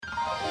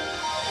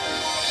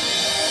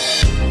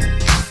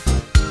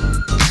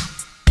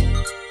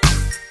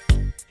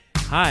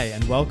Hi,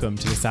 and welcome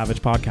to the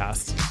Savage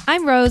Podcast.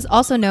 I'm Rose,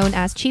 also known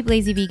as Cheap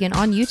Lazy Vegan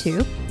on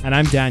YouTube. And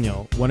I'm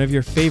Daniel, one of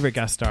your favorite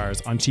guest stars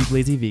on Cheap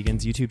Lazy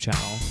Vegan's YouTube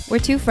channel. We're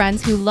two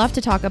friends who love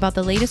to talk about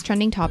the latest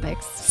trending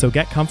topics. So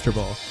get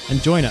comfortable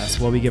and join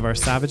us while we give our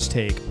savage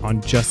take on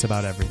just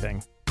about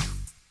everything.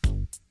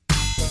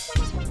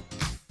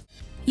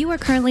 You are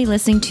currently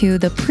listening to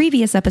the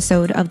previous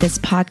episode of this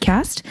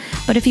podcast,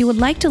 but if you would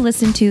like to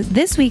listen to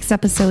this week's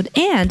episode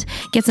and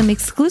get some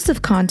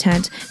exclusive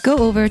content, go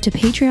over to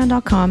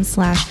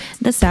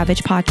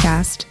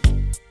patreon.com/thesavagepodcast.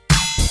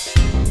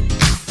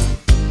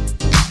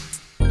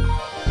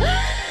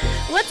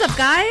 What's up,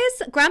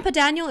 guys? Grandpa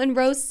Daniel and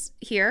Rose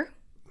here.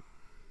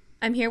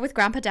 I'm here with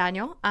Grandpa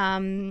Daniel.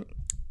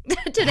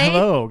 Today,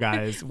 hello,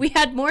 guys. We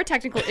had more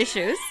technical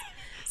issues.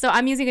 So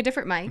I'm using a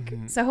different mic.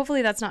 Mm-hmm. So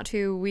hopefully that's not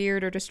too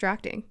weird or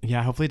distracting.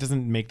 Yeah, hopefully it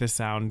doesn't make this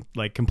sound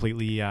like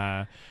completely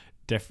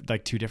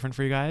too different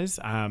for you guys.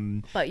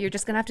 But you're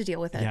just going to have to deal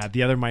with it. Yeah,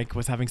 the other mic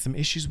was having some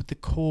issues with the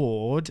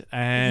cord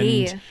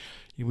and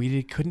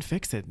we couldn't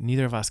fix it.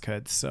 Neither of us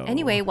could. So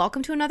anyway,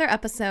 welcome to another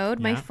episode,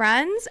 my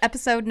friends.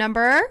 Episode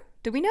number,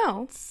 do we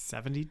know?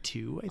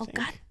 72, I think. Oh,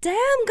 god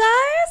damn,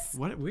 guys.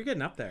 What? We're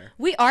getting up there.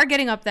 We are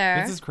getting up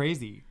there. This is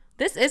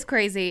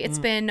crazy. It's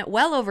been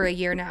well over a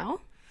year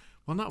now.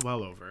 Well, not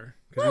well over.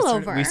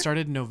 We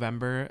started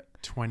November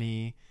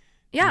 2019.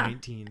 Yeah,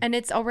 and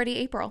it's already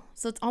April.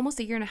 So it's almost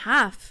a year and a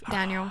half,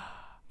 Daniel.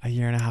 A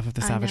year and a half of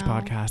the Savage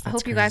Podcast. That's I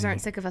hope you guys aren't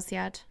sick of us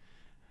yet.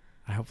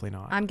 Hopefully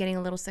not. I'm getting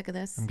a little sick of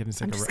this. I'm getting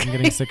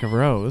sick of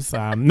Rose.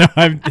 No,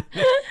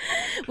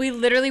 We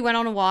literally went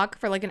on a walk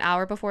for like an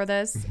hour before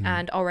this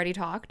and already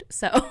talked.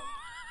 So...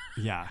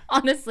 Yeah.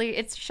 Honestly,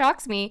 it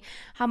shocks me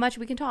how much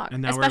we can talk,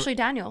 especially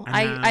Daniel.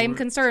 I am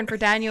concerned for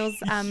Daniel's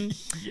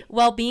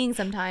well-being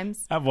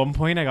sometimes. At one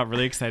point, I got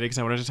really excited because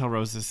I wanted to tell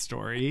Rose this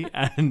story.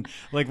 And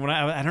like when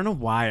I don't know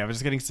why, I was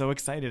just getting so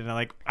excited.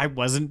 And I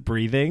wasn't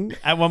breathing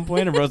at one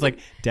point. And Rose was like,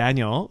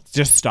 Daniel,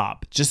 just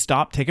stop.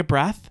 Take a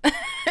breath.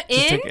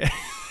 In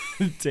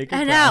take a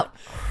and breath. out.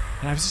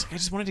 And I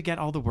just wanted to get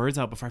all the words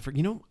out before I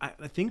forget.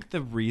 I think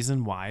the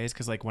reason why is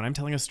because like when I'm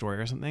telling a story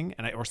or something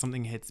or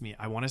something hits me,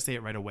 I want to say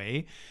it right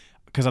away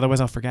because otherwise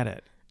I'll forget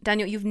it.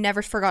 Daniel, you've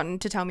never forgotten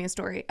to tell me a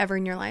story ever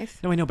in your life.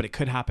 No, I know, but it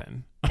could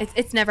happen.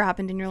 It's never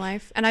happened in your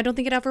life, and I don't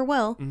think it ever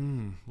will.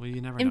 Well, you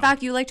never know. In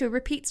fact, you like to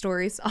repeat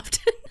stories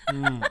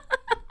often.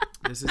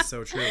 This is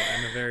so true.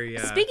 I'm a very...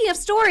 Speaking of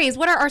stories,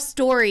 what are our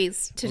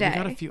stories today? Well,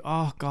 we got a few...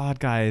 Oh, God,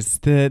 guys.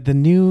 The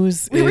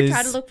news We were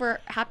trying to look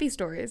for happy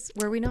stories,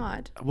 were we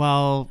not?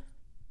 Well...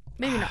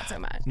 Maybe not so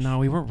much. No,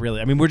 we weren't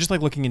really. I mean, we're just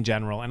like looking in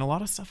general, and a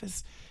lot of stuff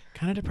is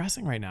kind of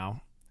depressing right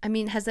now. I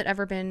mean, has it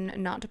ever been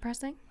not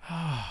depressing?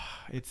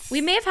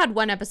 We may have had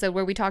one episode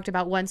where we talked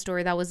about one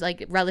story that was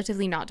like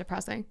relatively not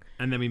depressing.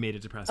 And then we made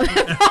it depressing.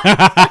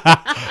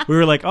 We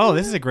were like, oh,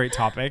 this is a great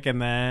topic.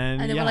 And then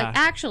we're like,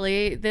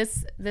 actually,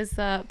 this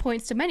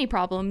points to many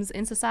problems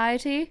in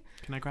society.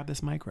 Can I grab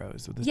this mic,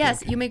 Rose?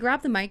 Yes, you may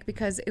grab the mic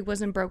because it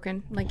wasn't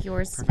broken like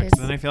yours. Perfect.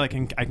 So then I feel like I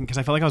can because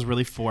I felt like I was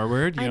really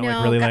forward. I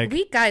know. Like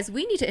really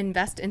we need to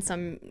invest in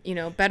some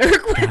better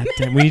equipment.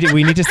 Damn,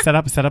 we need to set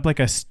up like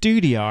a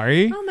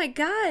studio. Oh my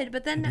god!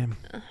 But then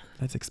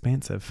that's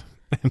expensive.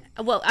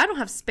 Well, I don't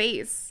have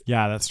space.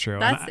 Yeah, that's true.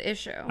 That's the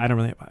issue. I don't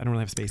really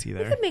have space either.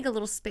 We could make a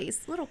little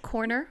space, little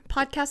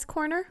podcast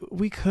corner.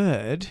 We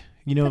could.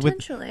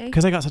 Potentially.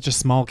 Because I got such a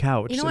small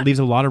couch. It leaves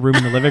a lot of room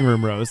in the living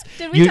room, Rose.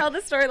 Did we tell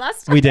this story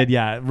last time? We did,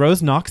 yeah.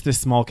 Rose knocks this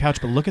small couch,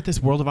 but look at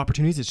this world of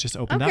opportunities. It's just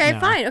opened up now. Okay,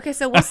 fine. Okay,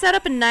 so we'll set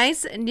up a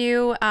nice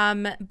new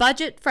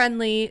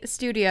budget-friendly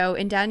studio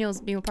in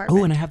Daniel's new apartment.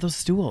 Oh, and I have those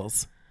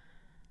stools.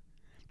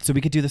 So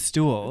we could do the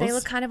stools. They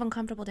look kind of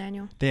uncomfortable,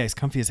 Daniel. They're as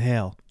comfy as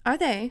hell. Are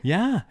they?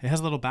 Yeah. It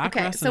has a little backrest.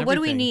 Okay, so what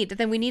do we need?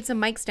 Then we need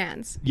some mic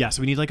stands. Yeah, so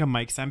we need like a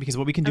mic stand because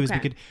what we can do is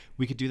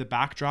we could do the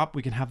backdrop.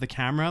 We can have the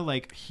camera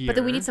like here. But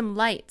then we need some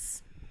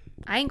lights.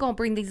 I ain't gonna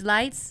bring these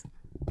lights.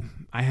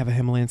 I have a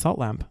Himalayan salt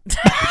lamp.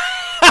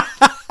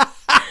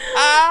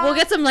 We'll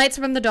get some lights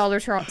from the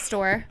dollar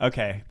store.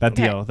 Okay,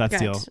 deal. That's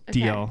deal. Okay.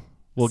 Deal.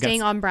 We'll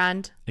staying on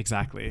brand.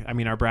 Exactly. I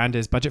mean, our brand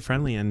is budget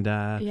friendly and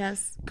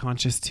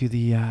conscious to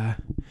the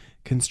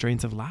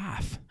constraints of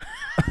life.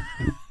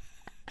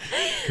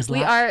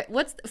 We are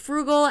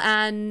frugal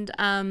and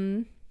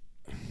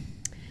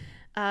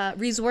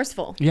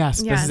resourceful. Yes,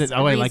 this is it.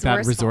 Oh, I like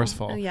that.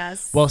 Resourceful.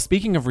 Yes. Well,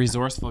 speaking of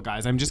resourceful,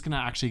 guys, I'm just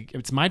gonna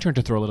it's my turn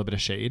to throw a little bit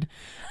of shade.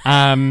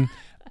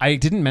 I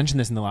didn't mention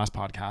this in the last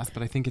podcast,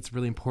 but I think it's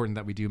really important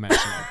that we do mention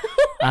it.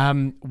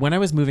 When I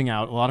was moving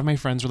out, a lot of my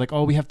friends were like,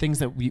 oh, we have things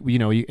that we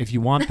if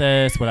you want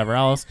this, whatever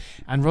else.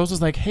 And Rose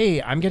was like,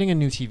 hey, I'm getting a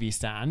new TV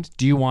stand.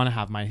 Do you want to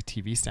have my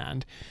TV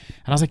stand?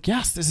 And I was like,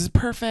 yes, this is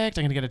perfect.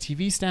 I'm going to get a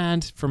TV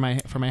stand for my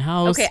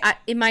house. Okay.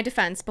 In my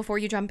defense, before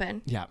you jump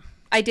in. Yeah.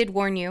 I did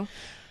warn you.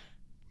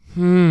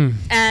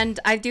 And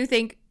I do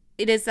think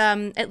it is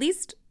at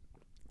least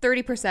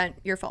 30%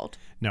 your fault.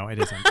 No, it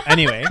isn't.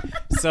 Anyway,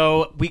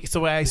 so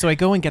I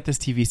go and get this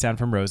TV stand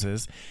from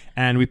Rose's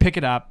and we pick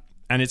it up.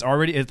 And it's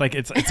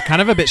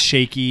kind of a bit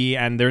shaky,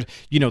 and there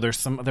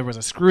was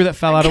a screw that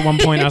fell out at one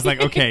point. I was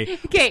like, okay,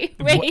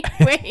 wait.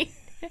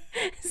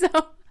 So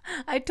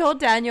I told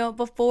Daniel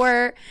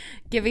before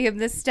giving him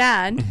this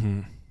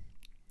stand,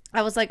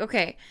 I was like,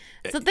 okay.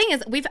 So the thing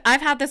is,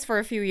 I've had this for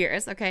a few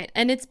years, okay,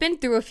 and it's been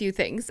through a few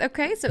things,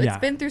 okay. So it's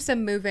been through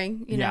some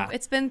moving, you know,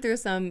 it's been through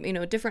some, you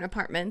know, different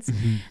apartments,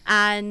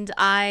 and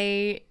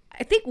I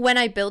think when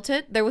I built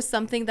it, there was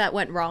something that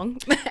went wrong,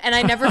 and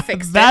I never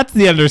fixed That's it.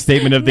 the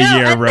understatement of the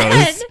year,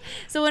 Rose.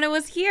 So when it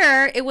was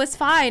here, it was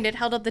fine. It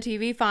held up the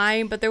TV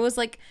fine, but there was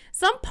like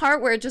some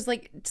part where it just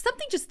like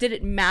something just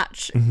didn't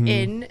match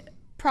in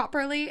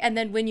properly, and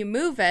then when you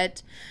move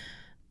it,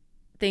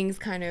 things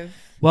kind of...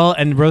 Well,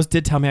 and Rose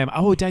did tell me,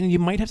 Daniel, you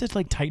might have to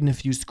like tighten a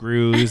few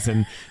screws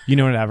and you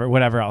know,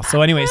 whatever else.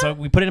 So anyway, so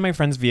we put it in my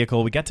friend's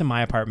vehicle. We get to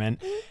my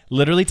apartment,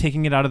 literally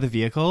taking it out of the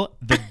vehicle.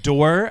 The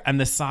door and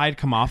the side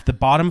come off. The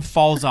bottom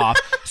falls off.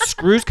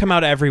 Screws come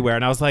out everywhere.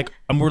 And I was like,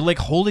 and we're like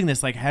holding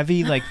this like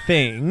heavy like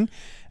thing.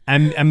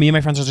 And me and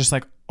my friends are just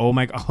like, oh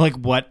my God, like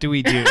what do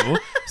we do?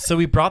 So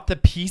we brought the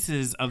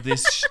pieces of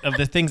this of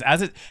the things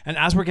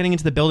as we're getting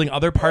into the building,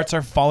 other parts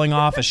are falling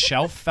off. A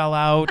shelf fell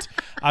out.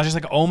 I was just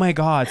like, oh my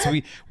God. So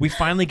we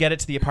finally get it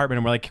to the apartment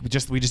and we're like, we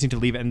just need to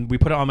leave it. And we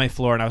put it on my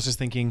floor and I was just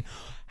thinking,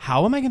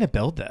 how am I going to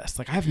build this?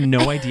 Like I have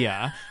no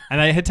idea.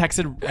 And I text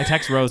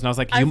Rose and I was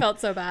like, I felt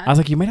so bad. I was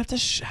like, you might have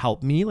to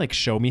help me, like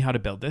show me how to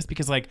build this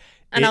because like.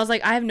 And I was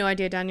like, I have no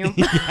idea, Daniel.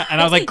 Yeah,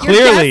 and I was like,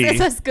 clearly. Your guess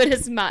is as good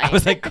as mine. I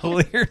was like,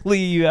 clearly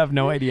you have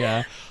no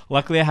idea.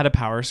 Luckily, I had a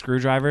power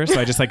screwdriver, so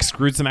I just like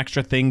screwed some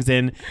extra things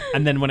in.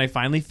 And then when I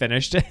finally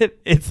finished it,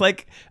 it's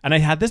like, and I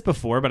had this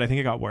before, but I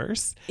think it got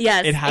worse.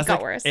 Yes, it got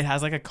like, worse. It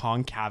has like a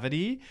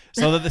concavity.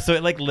 So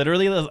it like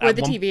literally. Where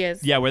the TV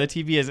is. Yeah, where the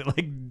TV is. It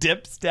like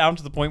dips down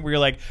to the point where you're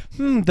like,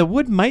 the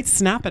wood might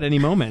snap at any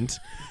moment.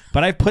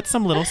 But I put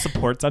some little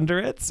supports under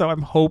it, so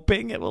I'm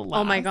hoping it will last.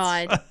 Oh my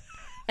God.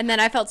 And then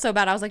I felt so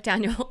bad. I was like,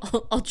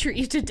 Daniel, I'll treat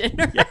you to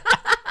dinner. Yeah.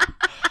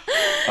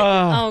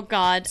 Oh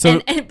God. So,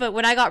 but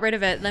when I got rid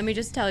of it, let me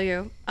just tell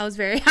you, I was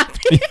very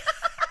happy.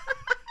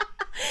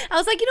 I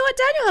was like, you know what?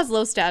 Daniel has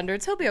low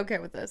standards. He'll be okay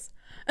with this.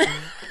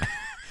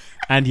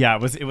 And yeah,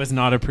 it was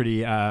not a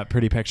pretty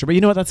picture, but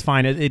you know what? That's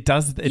fine. You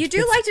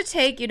do like to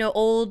take, you know,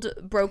 old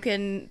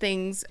broken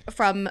things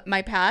from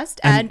my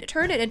past and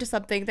turn it into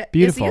something that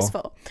beautiful. Is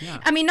useful. Yeah.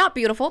 I mean, not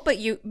beautiful, but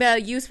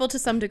useful to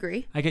some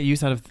degree. I get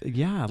use out of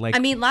like. I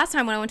mean, last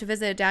time when I went to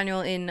visit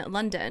Daniel in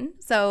London.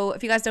 So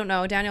if you guys don't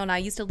know, Daniel and I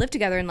used to live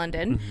together in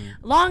London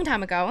a long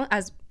time ago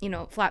as, you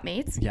know,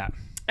 flatmates. Yeah.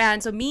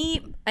 And so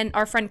me and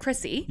our friend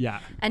Chrissy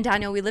and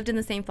Daniel, we lived in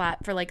the same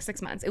flat for like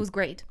 6 months. It was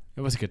great.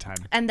 It was a good time.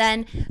 And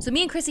then, so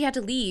me and Chrissy had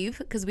to leave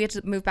because we had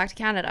to move back to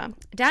Canada.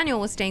 Daniel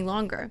was staying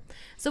longer.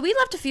 So we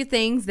left a few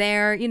things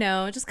there, you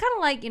know, just kind of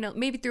like, you know,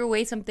 maybe threw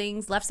away some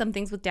things, left some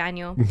things with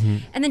Daniel.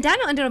 And then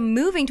Daniel ended up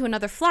moving to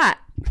another flat.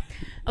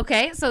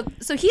 Okay. So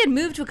he had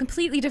moved to a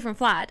completely different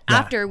flat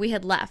after we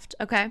had left.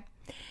 Okay.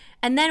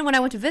 And then when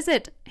I went to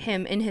visit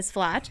him in his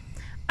flat,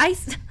 I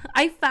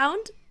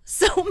found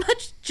so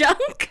much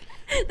junk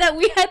that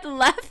we had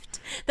left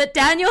that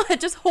Daniel had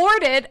just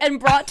hoarded and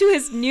brought to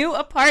his new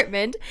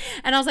apartment.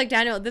 And I was like,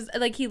 Daniel, this,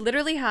 like, he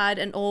literally had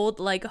an old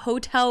like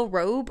hotel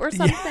robe or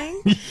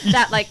something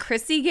that like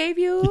Chrissy gave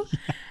you.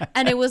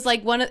 And it was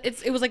like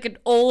it was like an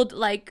old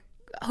like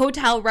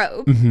hotel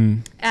robe.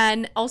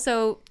 And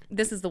also,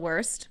 this is the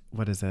worst.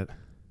 What is it?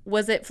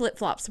 Was it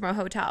flip-flops from a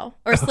hotel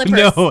or slippers?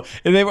 No,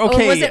 they were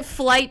okay. Or was it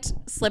flight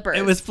slippers?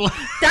 It was That's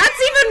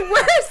even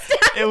worse.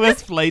 It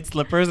was flight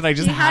slippers, and I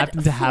just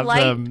happened to have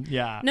them.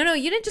 Yeah. No,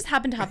 you didn't just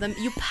happen to have them.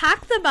 You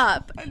packed them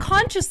up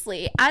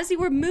consciously as you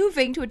were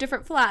moving to a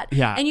different flat.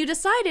 Yeah. And you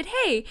decided,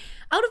 hey,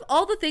 out of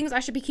all the things I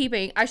should be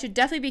keeping, I should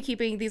definitely be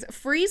keeping these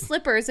free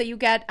slippers that you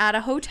get at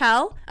a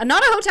hotel.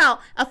 Not a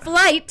hotel, a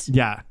flight.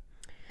 Yeah.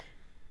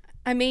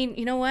 I mean,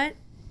 you know what?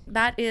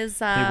 That is...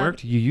 they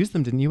worked. You used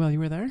them, didn't you, while you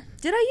were there?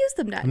 Did I use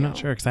them, Daniel? I'm not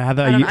sure, because I had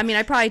the... I mean,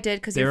 I probably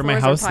did, because they your were my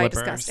floors house are probably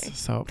slippers, disgusting.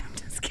 so... I'm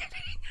just kidding.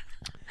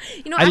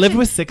 You know, I lived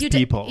with 6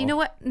 people. You know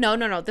what?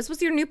 No. This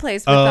was your new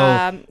place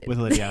with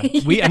Lydia.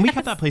 We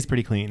kept that place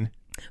pretty clean.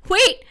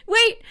 Wait.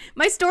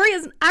 My story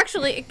is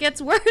actually, it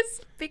gets worse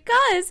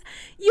because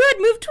you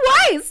had moved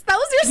twice. That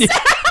was your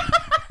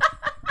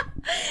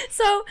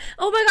So,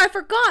 oh my God, I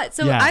forgot.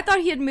 So I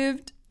thought he had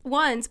moved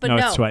once, but no.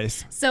 It's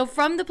twice. So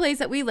from the place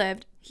that we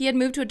lived, he had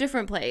moved to a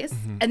different place,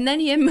 and then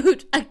he had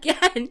moved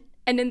again.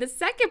 And in the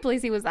second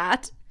place he was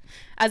at,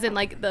 as in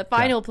like the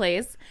final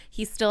place,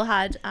 he still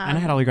had... and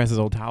I had all you guys'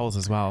 old towels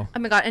as well. Oh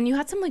my God. And you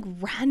had some like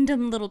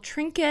random little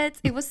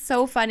trinkets. It was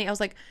so funny. I was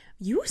like,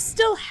 you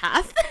still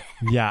have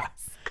this? Yeah.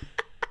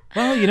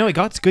 Well, you know, it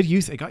got good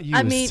use. It got used.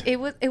 I mean,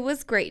 it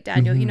was great,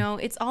 Daniel. You know,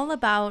 it's all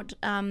about...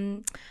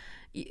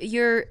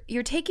 You're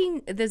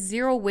taking the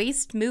zero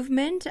waste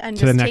movement and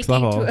to just the next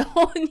taking level. to a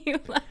whole new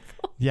level.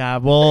 Yeah,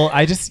 well,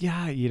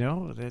 you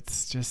know,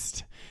 it's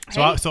just...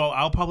 So,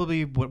 I'll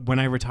probably, when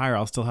I retire,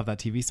 I'll still have that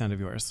TV stand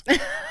of yours.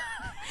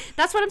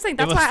 That's what I'm saying.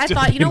 That's why I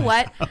thought, you know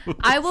what?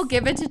 I will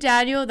give it to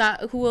Daniel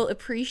who will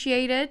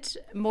appreciate it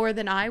more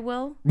than I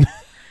will.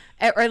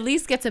 Or at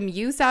least get some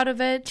use out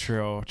of it.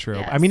 True.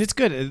 Yes. I mean, it's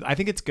good. I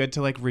think it's good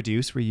to like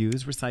reduce,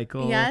 reuse,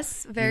 recycle.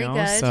 Yes, very you know?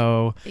 good.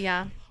 So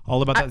yeah.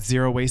 all about that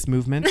zero waste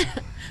movement.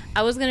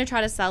 I was gonna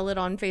try to sell it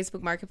on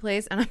Facebook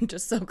Marketplace, and I'm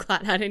just so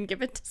glad I didn't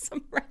give it to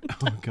some random.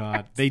 Oh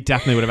God, they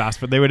definitely would have asked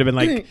for. They would have been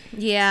like,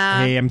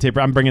 yeah, "Hey,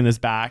 I'm bringing this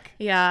back."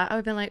 Yeah, I would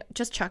have been like,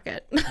 just chuck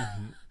it.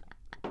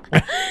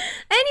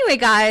 Anyway,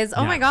 guys,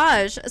 oh my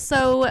gosh.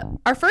 So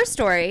our first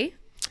story.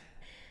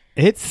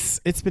 It's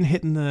been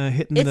hitting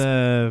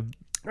the.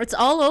 It's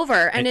all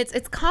over, and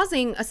it's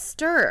causing a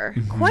stir,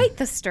 quite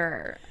the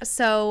stir.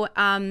 So,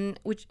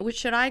 which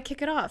should I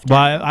kick it off?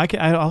 Well,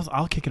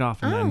 I'll kick it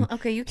off. And then.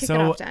 Okay, you kick it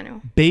off, Daniel.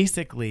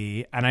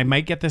 Basically, and I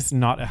might get this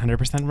not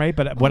 100% right,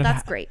 but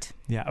that's great.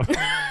 Yeah.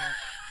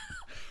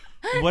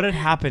 What had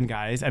happened,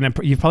 guys, and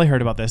you've probably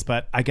heard about this,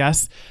 but I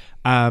guess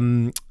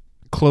Khloe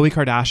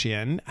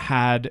Kardashian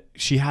had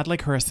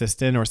like her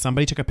assistant or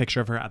somebody took a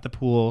picture of her at the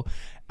pool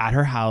at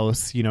her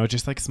house, you know,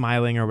 just like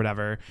smiling or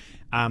whatever.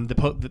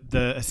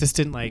 The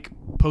assistant like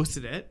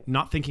posted it,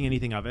 not thinking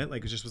anything of it.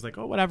 Like it just was like,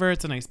 oh, whatever.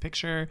 It's a nice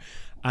picture.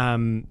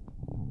 Thank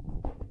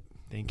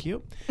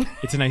you.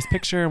 It's a nice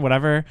picture,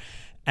 whatever.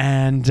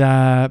 And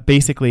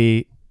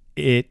basically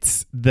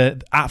it's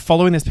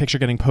following this picture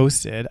getting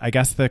posted, I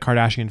guess the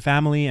Kardashian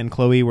family and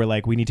Khloe were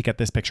like, we need to get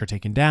this picture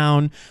taken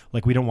down.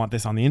 Like, we don't want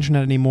this on the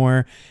internet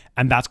anymore.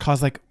 And that's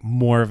caused like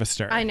more of a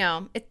stir. I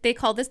know. They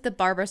call this the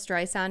Barbara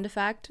Streisand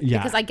effect. Yeah.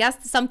 Because I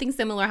guess something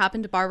similar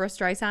happened to Barbara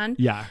Streisand.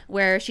 Yeah.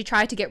 Where she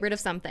tried to get rid of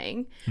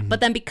something. But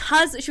then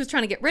because she was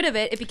trying to get rid of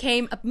it, it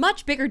became a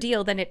much bigger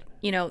deal than it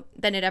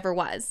ever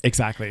was.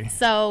 Exactly.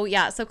 So,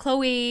 yeah. So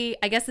Khloe,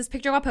 I guess this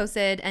picture got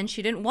posted and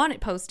she didn't want it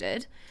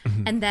posted.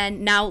 And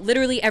then now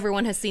literally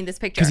everyone has seen this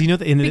picture. Because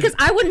because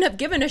I wouldn't have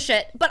given a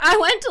shit, but I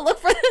went to look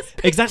for this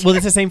picture. Exactly. Well,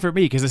 it's the same for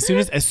me, because as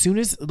soon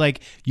as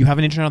like you have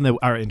an internet on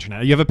our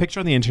internet, you have a picture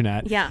on the internet,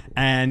 yeah,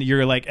 and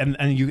you're like, and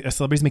a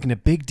celebrity's making a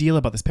big deal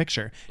about this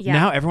picture. Yeah.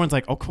 Now everyone's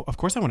like, oh, of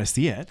course I want to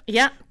see it.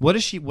 Yeah. What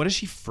is she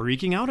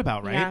freaking out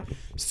about, right? Yeah.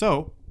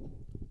 So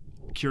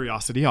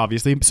curiosity,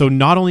 obviously. So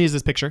not only is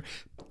this picture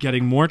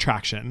getting more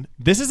traction,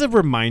 this is a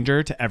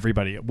reminder to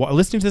everybody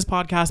listening to this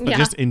podcast, but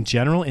just in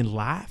general, in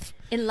laugh.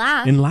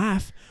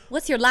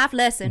 What's your laugh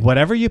lesson?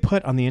 Whatever you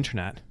put on the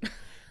internet,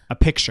 a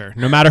picture,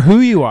 no matter who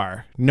you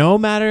are,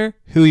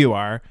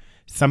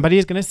 somebody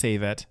is going to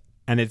save it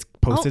and it's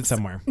posted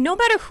somewhere. No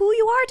matter who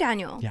you are,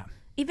 Daniel. Yeah.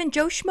 Even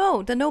Joe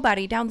Schmo, the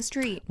nobody down the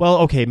street. Well,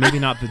 okay, maybe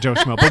not the Joe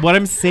Schmo, but what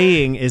I'm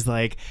saying is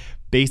like,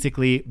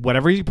 basically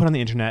whatever you put on the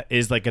internet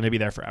is like going to be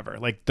there forever.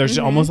 Like there's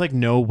almost like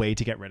no way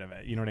to get rid of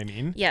it. You know what I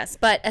mean? Yes,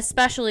 but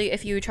especially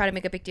if you try to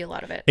make a big deal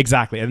out of it.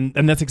 Exactly. And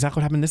that's exactly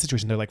what happened in this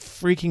situation. They're like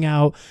freaking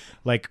out,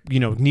 like,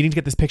 needing to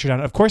get this picture down.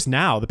 Of course,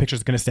 now the picture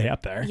is going to stay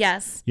up there.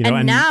 Yes.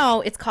 And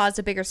now it's caused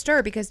a bigger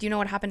stir because do you know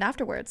what happened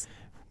afterwards?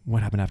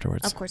 What happened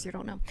afterwards? Of course you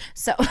don't know.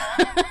 So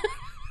okay.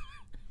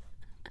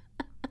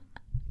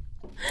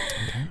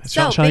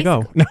 Shall I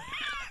go?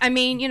 I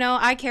mean,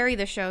 I carry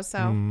the show, so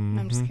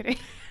I'm just kidding.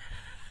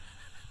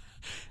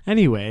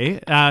 Anyway,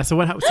 so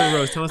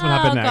Rose, tell us what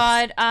happened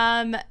next.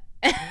 Oh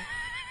God.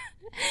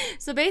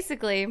 So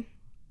basically,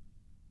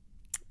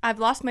 I've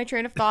lost my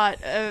train of thought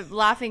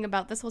laughing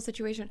about this whole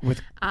situation.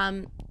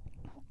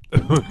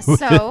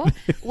 So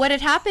what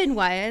had happened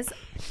was,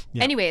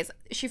 anyways,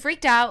 she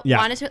freaked out,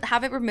 wanted to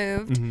have it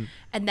removed,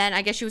 and then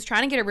I guess she was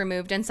trying to get it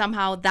removed, and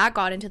somehow that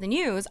got into the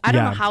news. I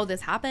don't know how this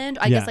happened.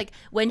 I guess like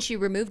when she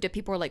removed it,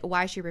 people were like,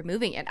 why is she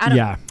removing it? I don't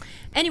know.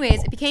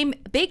 Anyways, it became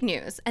big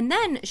news, and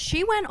then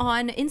she went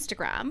on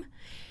Instagram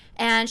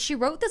and she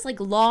wrote this like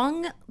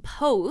long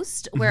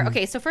post where,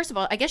 okay, so first of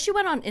all, I guess she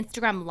went on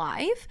Instagram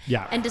Live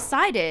and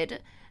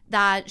decided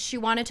that she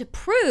wanted to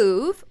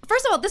prove,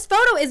 first of all, this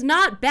photo is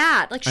not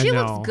bad. Like, she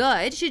looks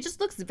good. She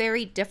just looks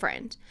very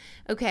different.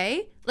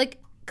 Okay? Like,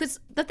 because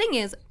the thing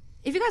is,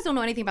 if you guys don't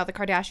know anything about the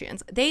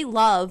Kardashians, they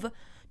love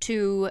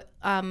to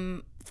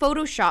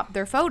Photoshop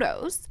their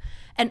photos.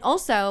 And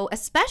also,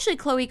 especially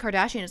Khloe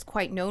Kardashian is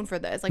quite known for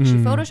this. Like, she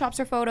Photoshops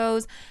her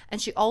photos,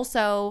 and she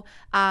also,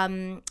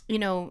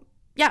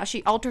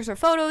 she alters her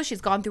photos. She's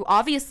gone through,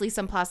 obviously,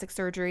 some plastic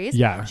surgeries.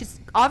 Yeah. She's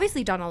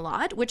obviously done a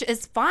lot, which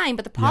is fine.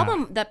 But the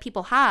problem that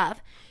people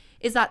have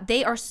is that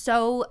they are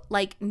so,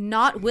 like,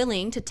 not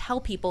willing to tell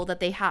people that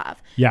they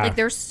have. Yeah. Like,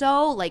 they're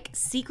so, like,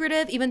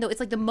 secretive, even though it's,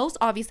 like, the most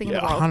obvious thing in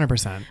the world.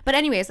 100%. But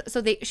anyways,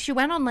 so she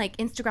went on, like,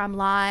 Instagram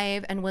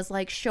Live and was,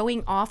 like,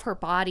 showing off her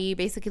body,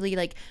 basically,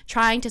 like,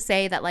 trying to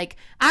say that, like,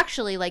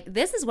 actually, like,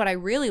 this is what I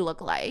really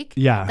look like.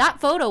 Yeah.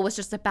 That photo was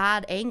just a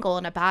bad angle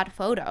and a bad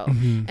photo.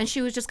 And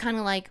she was just kind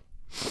of, like,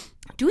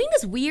 doing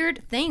this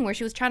weird thing where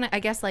she was trying to, I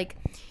guess, like,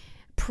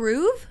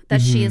 prove that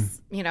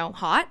she's,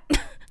 hot.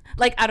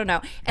 Like, I don't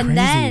know. And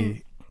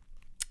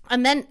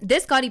then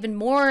this got even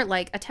more,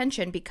 like,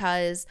 attention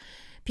because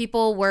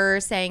people were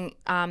saying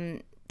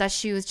that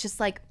she was just,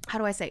 like, how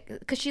do I say?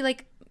 Because she,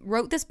 like,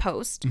 wrote this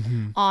post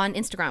on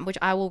Instagram, which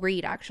I will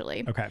read,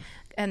 actually. Okay.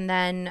 And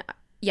then,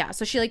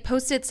 so she, like,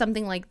 posted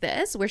something like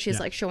this where she's,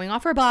 like, showing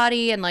off her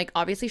body and, like,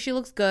 obviously she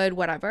looks good,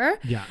 whatever.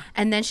 Yeah.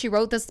 And then she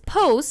wrote this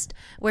post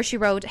where she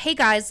wrote, hey,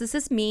 guys, this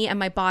is me and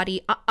my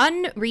body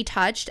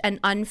unretouched and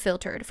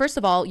unfiltered. First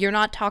of all, you're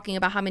not talking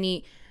about how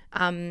many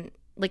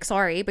like,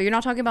 sorry, but you're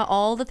not talking about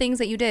all the things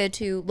that you did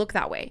to look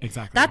that way.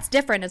 Exactly. That's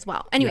different as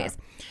well. Anyways,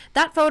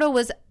 that photo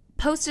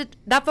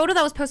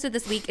that was posted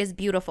this week is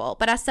beautiful.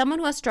 But as someone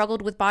who has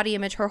struggled with body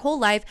image her whole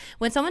life,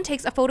 when someone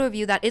takes a photo of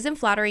you that isn't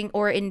flattering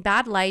or in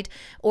bad light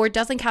or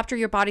doesn't capture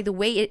your body the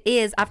way it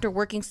is after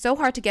working so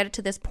hard to get it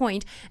to this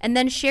point and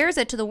then shares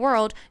it to the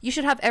world, you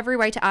should have every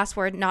right to ask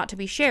for it not to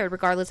be shared,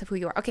 regardless of who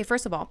you are. Okay,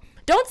 first of all,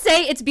 don't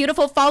say it's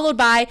beautiful followed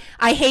by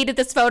I hated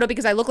this photo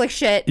because I look like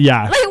shit.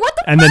 Yeah. Like, what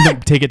the and fuck? then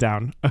take it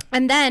down.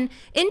 And then,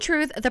 in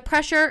truth, the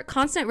pressure,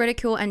 constant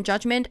ridicule, and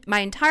judgment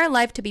my entire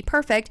life to be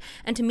perfect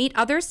and to meet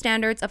others'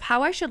 standards of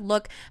how I should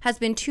look has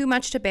been too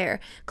much to bear.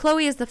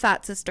 Khloe is the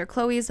fat sister.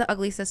 Khloe is the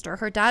ugly sister.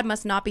 Her dad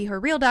must not be her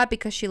real dad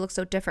because she looks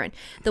so different.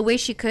 The way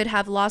she could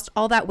have lost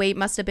all that weight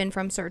must have been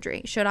from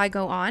surgery. Should I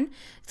go on?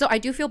 So I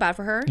do feel bad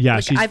for her. Yeah,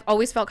 like, I've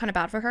always felt kind of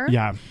bad for her.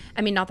 Yeah.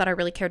 I mean, not that I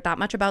really cared that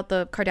much about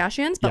the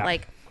Kardashians, but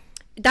like,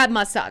 that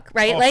must suck,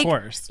 right? Oh, like, of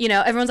course. you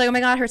know, everyone's like, oh my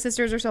God, her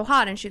sisters are so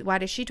hot. And why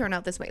does she turn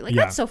out this way? Like,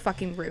 that's so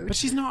fucking rude. But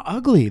she's not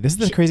ugly. This is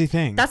the crazy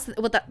thing.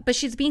 But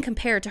she's being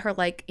compared to her,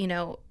 like, you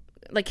know,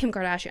 like Kim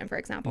Kardashian, for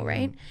example,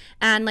 right?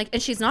 And like,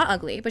 and she's not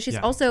ugly, but she's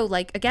also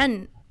like,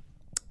 again,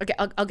 okay,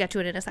 I'll get to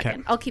it in a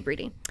second. I'll keep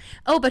reading.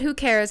 Oh, but who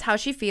cares how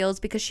she feels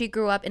because she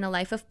grew up in a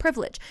life of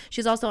privilege.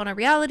 She's also on a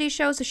reality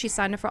show, so she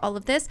signed up for all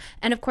of this.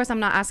 And of course,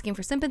 I'm not asking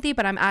for sympathy,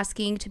 but I'm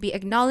asking to be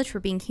acknowledged for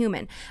being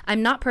human.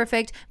 I'm not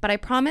perfect, but I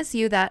promise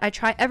you that I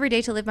try every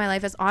day to live my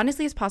life as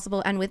honestly as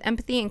possible and with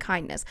empathy and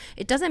kindness.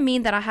 It doesn't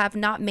mean that I have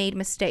not made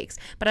mistakes,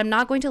 but I'm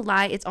not going to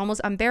lie. It's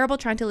almost unbearable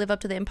trying to live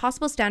up to the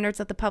impossible standards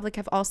that the public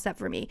have all set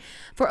for me.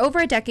 For over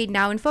a decade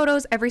now in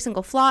photos, every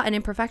single flaw and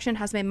imperfection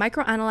has been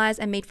microanalyzed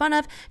and made fun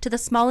of to the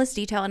smallest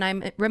detail, and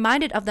I'm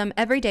reminded of them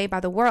every day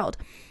by the world.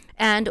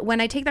 And when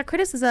I take that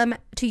criticism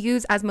to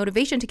use as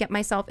motivation to get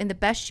myself in the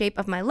best shape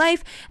of my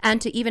life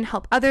and to even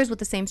help others with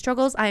the same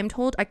struggles, I am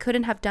told I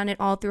couldn't have done it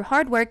all through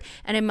hard work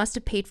and I must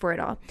have paid for it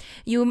all.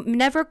 You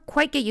never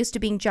quite get used to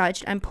being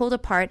judged and pulled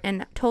apart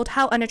and told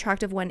how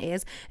unattractive one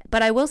is.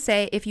 But I will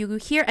say, if you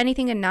hear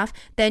anything enough,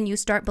 then you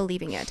start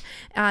believing it.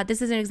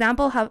 This is an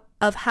example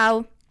of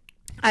how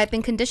I've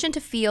been conditioned to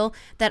feel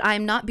that I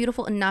am not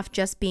beautiful enough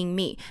just being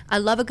me. I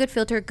love a good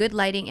filter, good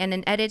lighting, and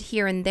an edit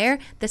here and there,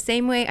 the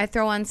same way I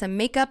throw on some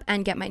makeup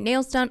and get my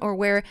nails done or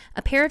wear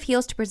a pair of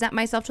heels to present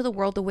myself to the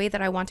world the way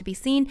that I want to be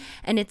seen,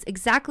 and it's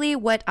exactly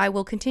what I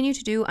will continue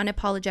to do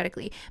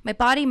unapologetically. My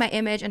body, my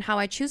image, and how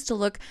I choose to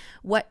look,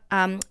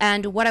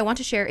 and what I want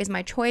to share is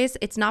my choice.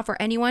 It's not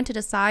for anyone to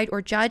decide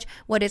or judge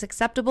what is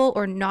acceptable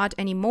or not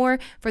anymore.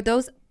 For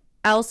those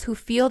else who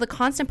feel the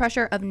constant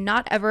pressure of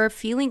not ever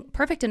feeling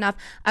perfect enough,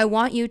 I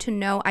want you to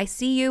know I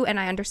see you and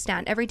I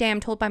understand. Every day I'm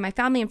told by my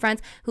family and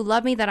friends who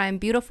love me that I am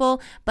beautiful,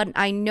 but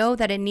I know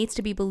that it needs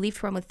to be believed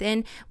from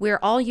within. We are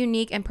all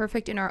unique and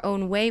perfect in our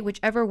own way,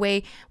 whichever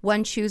way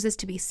one chooses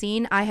to be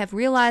seen. I have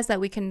realized that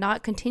we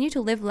cannot continue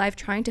to live life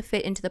trying to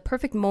fit into the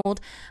perfect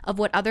mold of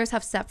what others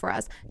have set for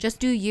us. Just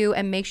do you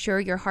and make sure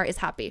your heart is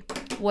happy.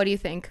 What do you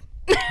think?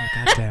 Oh,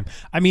 goddamn.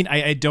 I mean,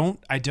 I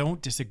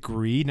don't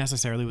disagree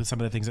necessarily with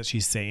some of the things that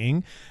she's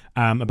saying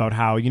about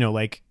how,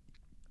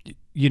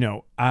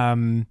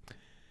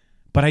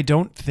 but I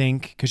don't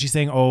think, because she's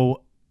saying,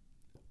 oh,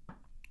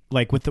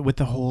 like with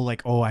the whole,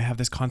 like, oh, I have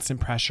this constant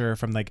pressure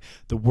from like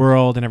the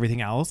world and everything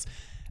else.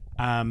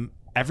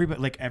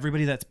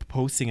 Everybody that's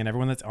posting and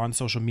everyone that's on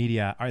social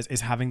media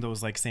is having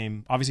those like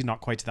same, obviously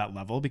not quite to that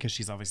level because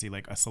she's obviously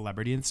like a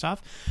celebrity and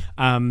stuff.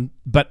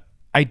 But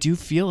I do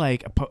feel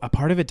like a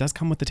part of it does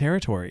come with the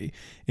territory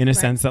in a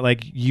sense that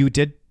like you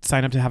did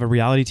sign up to have a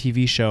reality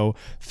TV show,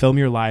 film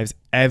your lives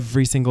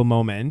every single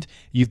moment.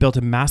 You've built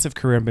a massive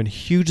career and been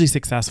hugely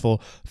successful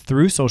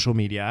through social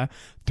media,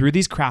 through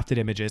these crafted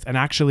images. And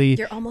actually,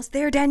 you're almost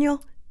there,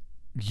 Daniel.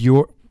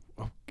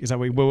 Is that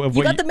what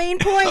you got the main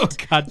point? Oh,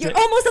 God, you're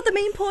almost at the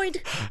main point.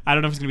 I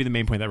don't know if it's going to be the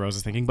main point that Rose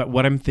is thinking, but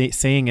what I'm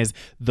saying is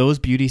those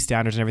beauty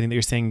standards and everything that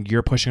you're saying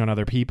you're pushing on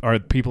other people, or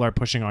people are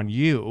pushing on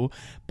you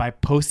by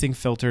posting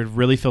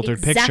really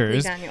filtered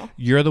pictures. Daniel.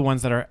 You're the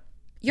ones that are...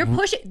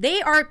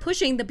 They are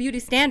pushing the beauty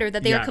standard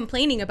that they are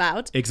complaining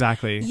about.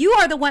 Exactly. You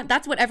are the one,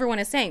 that's what everyone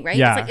is saying, right?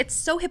 Yeah. It's like, it's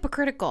so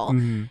hypocritical.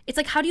 Mm-hmm. It's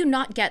like, how do you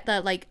not get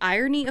the like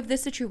irony of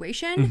this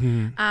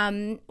situation?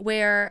 Mm-hmm.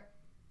 Where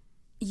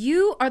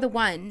you are the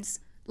ones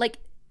like,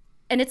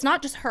 and it's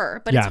not just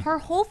her, but it's her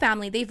whole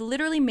family. They've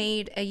literally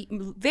made a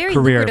very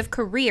lucrative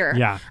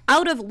career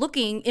out of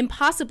looking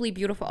impossibly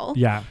beautiful.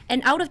 Yeah.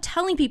 And out of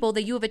telling people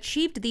that you have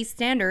achieved these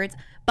standards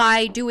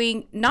by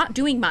not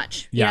doing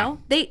much. You know?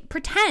 They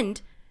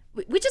pretend,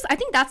 which is, I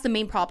think that's the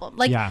main problem.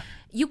 Like,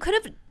 you could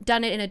have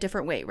done it in a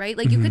different way, right?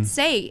 Like, you could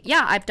say,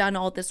 I've done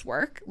all this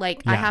work.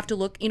 Like, I have to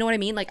look, you know what I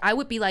mean? Like, I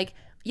would be like,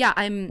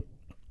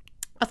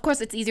 of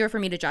course, it's easier for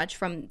me to judge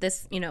from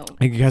this,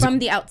 from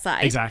the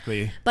outside.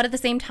 Exactly. But at the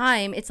same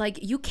time, it's like,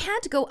 you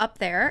can't go up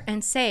there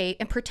and say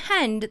and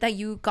pretend that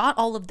you got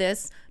all of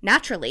this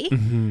naturally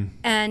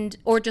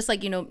or just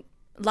like,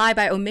 lie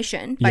by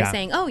omission by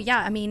saying, oh yeah,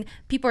 I mean,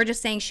 people are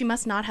just saying she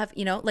must not have,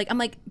 you know, like, I'm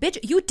like, bitch,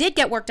 you did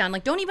get work done.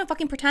 Like, don't even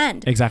fucking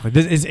pretend. Exactly.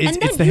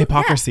 It's the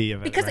hypocrisy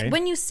of it, because right?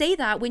 when you say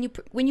that, when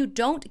you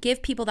don't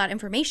give people that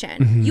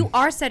information, you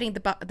are setting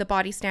the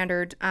body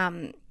standard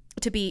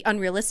to be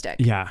unrealistic.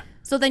 Yeah.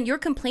 So then you're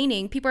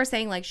complaining. People are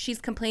saying like she's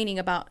complaining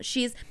about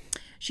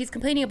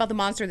the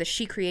monster that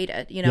she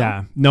created, you know?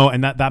 Yeah. No,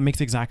 and that makes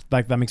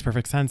that makes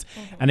perfect sense.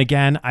 And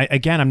again,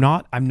 I'm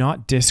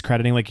not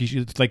discrediting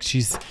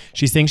she's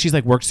saying she's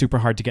like worked super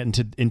hard to get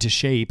into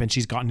shape, and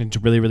she's gotten into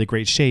really, really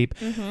great shape.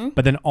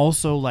 But then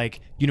also,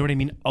 like, you know what I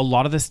mean? A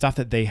lot of the stuff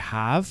that they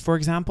have, for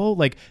example,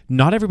 like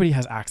not everybody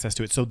has access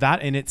to it. So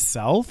that in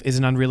itself is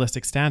an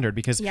unrealistic standard,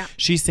 because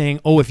she's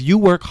saying, oh, if you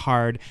work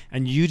hard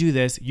and you do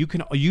this, you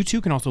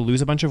too can also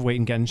lose a bunch of weight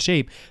and get in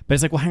shape. But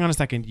it's like, well, hang on a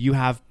second. You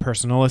have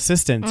personal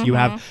assistants. You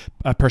have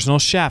a personal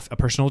chef, a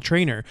personal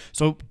trainer.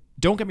 So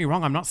don't get me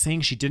wrong. I'm not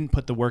saying she didn't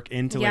put the work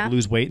in to like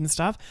lose weight and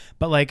stuff,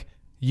 but like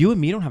you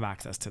and me don't have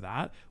access to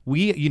that.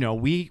 We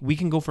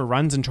can go for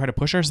runs and try to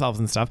push ourselves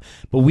and stuff,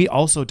 but we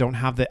also don't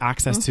have the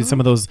access to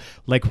some of those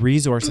like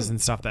resources and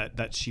stuff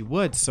that she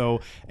would. So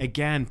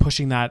again,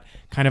 pushing that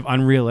kind of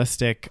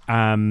unrealistic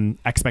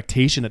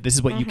expectation that this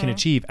is what you can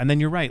achieve. And then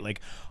you're right, like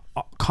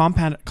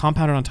compounded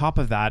on top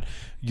of that,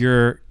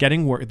 you're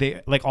getting work.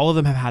 They like all of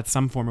them have had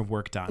some form of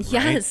work done.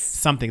 Right? Yes,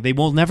 something. They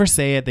will never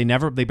say it. They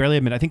barely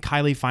admit. I think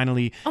Kylie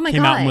finally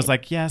came out and was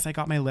like, "Yes, I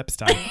got my lips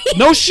done."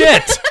 No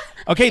shit.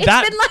 Okay, it's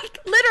been like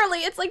literally,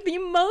 it's like the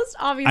most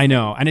obvious. I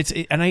know, and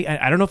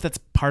I don't know if that's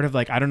part of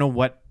like, I don't know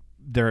what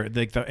they're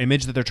like, the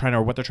image that they're trying to,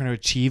 or what they're trying to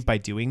achieve by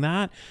doing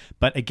that.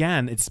 But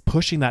again, it's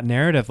pushing that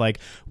narrative like.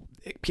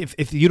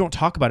 If you don't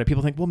talk about it,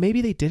 people think, well,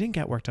 maybe they didn't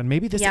get work done.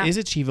 Maybe this is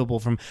achievable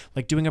from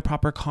like doing a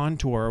proper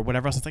contour or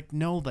whatever else. It's like,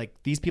 no, like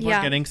these people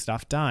are getting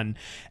stuff done,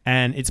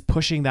 and it's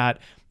pushing that.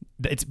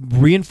 It's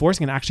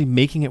reinforcing and actually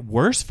making it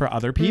worse for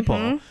other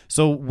people.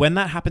 So when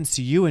that happens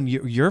to you and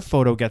your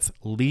photo gets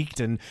leaked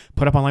and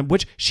put up online,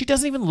 which she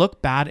doesn't even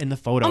look bad in the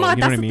photo. Oh my God,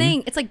 you know that's what the I mean?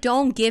 thing. It's like,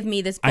 don't give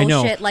me this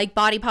bullshit, like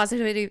body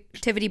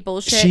positivity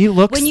bullshit. She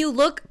looks, when you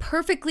look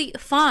perfectly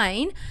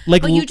fine,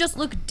 like, but you just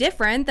look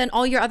different than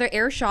all your other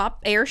airbrushed.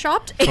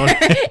 Airshopped. Oh,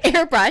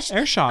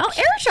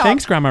 airshopped.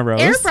 Thanks, Grandma Rose.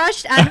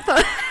 Airbrush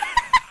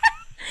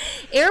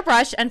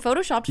and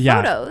photoshopped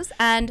photos.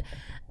 And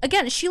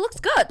again, she looks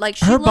good. Like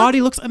her body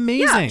looks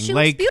amazing. Yeah, she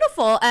looks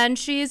beautiful, and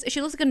she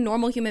looks like a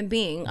normal human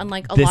being,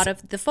 unlike a lot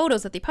of the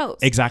photos that they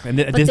post. Exactly.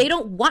 But they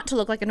don't want to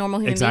look like a normal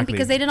human being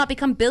because they did not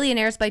become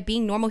billionaires by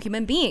being normal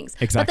human beings.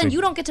 Exactly. But then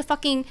you don't get to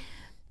fucking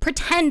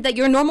pretend that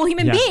you're a normal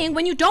human being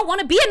when you don't want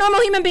to be a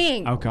normal human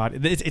being. Oh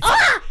God,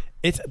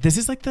 this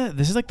is like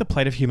the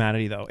plight of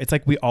humanity, though. It's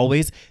like we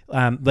always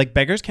like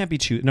beggars can't be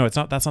choosers. No, it's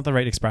not. That's not the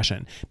right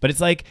expression. But it's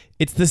like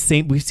it's the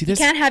same. We see this.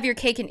 You can't have your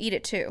cake and eat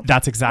it too.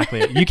 That's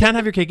exactly it. You can't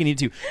have your cake and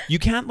eat it too. You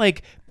can't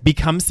like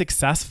become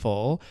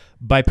successful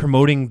by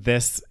promoting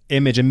this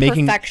image and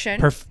making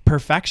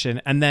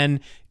perfection, and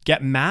then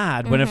get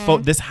mad when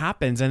this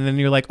happens, and then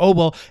you're like, oh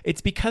well,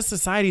 it's because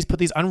society's put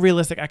these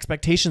unrealistic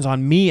expectations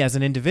on me as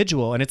an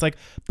individual, and it's like,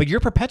 but you're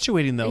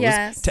perpetuating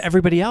those to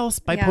everybody else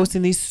by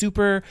posting these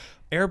super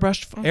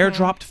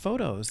airdropped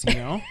photos, you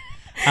know.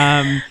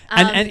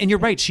 And you're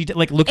right. She did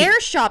like look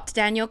airshopped,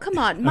 Daniel. Come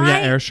on,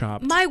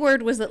 airshopped. My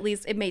word was at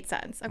least it made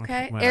sense.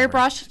 Okay,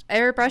 airbrushed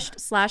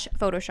 /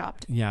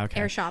 photoshopped. Yeah,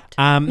 okay. Airshopped.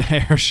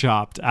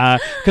 Airshopped.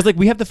 Because like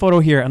we have the photo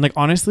here, and like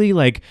honestly,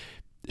 like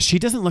she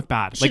doesn't look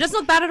bad. She doesn't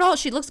look bad at all.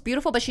 She looks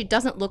beautiful, but she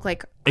doesn't look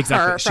like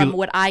her from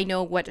what I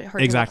know what her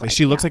exactly. Look like.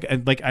 She looks like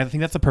I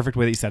think that's the perfect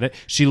way that you said it.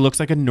 She looks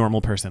like a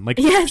normal person. Like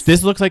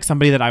this looks like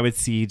somebody that I would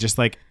see just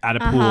like at a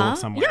pool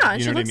somewhere. Yeah,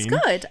 you know she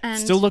looks good. And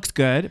still looks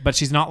good, but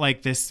she's not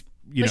like this.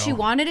 But she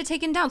wanted it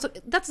taken down. So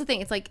that's the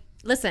thing. It's like,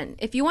 listen,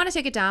 if you want to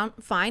take it down,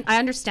 fine. I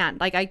understand.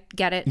 Like I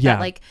get it. Yeah. That,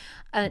 like,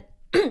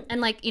 and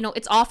like, you know,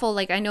 it's awful.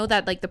 Like I know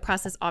that like the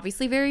press is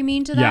obviously very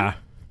mean to them. Yeah.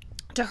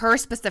 To her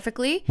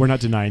specifically. We're not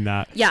denying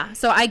that. Yeah.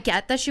 So I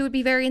get that she would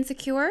be very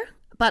insecure.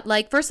 But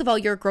like, first of all,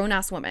 you're a grown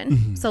ass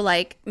woman. So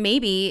like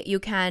maybe you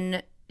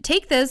can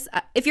take this.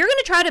 If you're going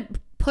to try to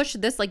push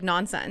this like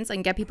nonsense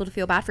and get people to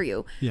feel bad for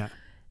you. Yeah.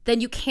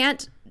 Then you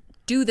can't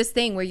do this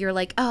thing where you're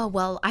like, oh,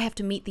 well, I have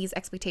to meet these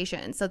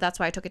expectations. So that's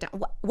why I took it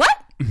down. What?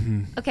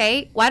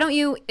 Okay. Why don't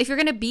you, if you're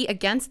going to be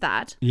against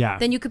that,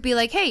 then you could be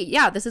like, hey,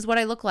 yeah, this is what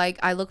I look like.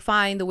 I look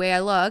fine the way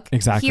I look.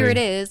 Exactly. Here it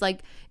is.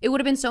 Like, it would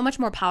have been so much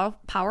more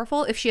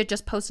powerful if she had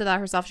just posted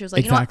that herself. She was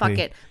like, you know what? Fuck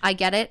it. I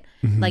get it.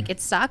 Like, it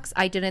sucks.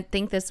 I didn't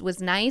think this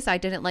was nice. I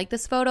didn't like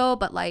this photo,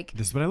 but like,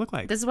 this is what I look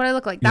like. This is what I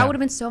look like. That would have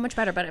been so much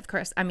better. But of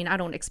course, I mean, I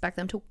don't expect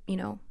them to, you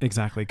know.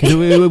 Exactly. Because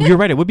you're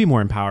right. It would be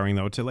more empowering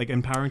though, to like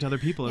empowering to other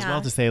people as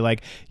well, to say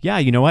like, yeah,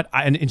 you know what?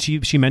 And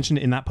she mentioned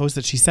in that post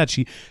that she said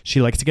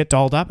she likes to get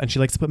dolled up and she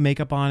likes to put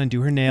makeup on and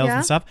do her nails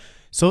and stuff.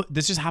 So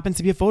this just happens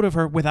to be a photo of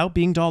her without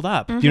being dolled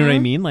up. Do you know what I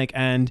mean? Like,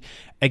 and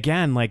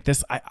again, like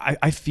this,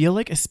 I feel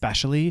like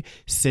especially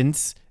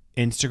since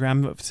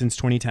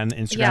 2010,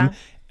 Instagram,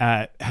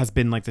 has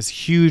been like this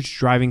huge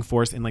driving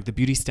force in like the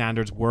beauty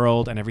standards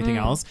world and everything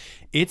else.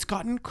 It's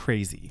gotten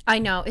crazy. I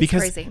know, it's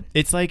because crazy.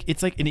 It's like,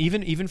 and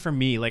even for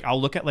me, like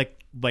I'll look at like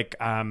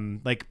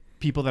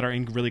people that are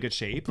in really good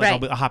shape.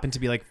 Like I'll happen to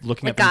be like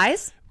looking like at them.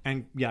 Guys.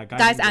 And yeah,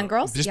 guys and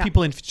girls, just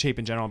people in shape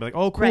in general. I'll be like,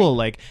 oh, cool,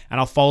 like, and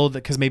I'll follow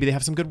because maybe they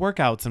have some good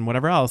workouts and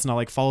whatever else, and I'll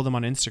like follow them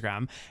on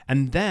Instagram,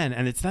 and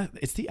it's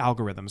the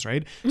algorithms,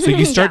 right? So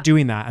you start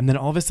doing that, and then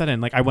all of a sudden,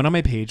 like, I went on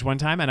my page one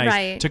time and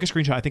I took a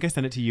screenshot. I think I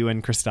sent it to you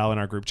and Christelle in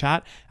our group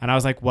chat, and I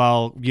was like,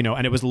 well,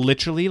 and it was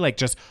literally like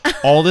just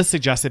all the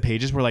suggested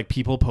pages were like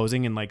people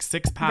posing in like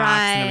six packs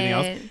and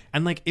everything else,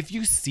 and like if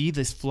you see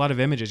this flood of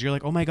images, you're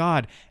like, oh my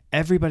god.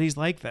 Everybody's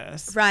like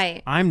this.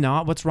 Right. I'm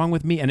not. What's wrong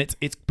with me? And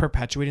it's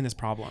perpetuating this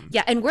problem.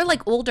 Yeah. And we're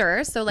like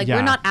older. So like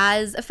we're not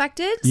as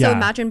affected. So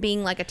imagine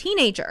being like a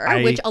teenager,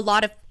 which a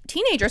lot of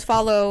teenagers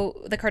follow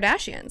the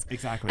Kardashians.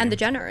 Exactly. And the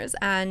Jenners.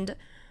 And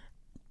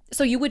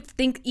so you would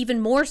think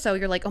even more so,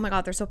 you're like, oh my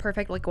God, they're so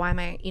perfect. Like, why am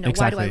I,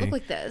 why do I look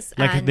like this?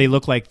 Like they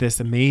look like this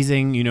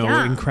amazing,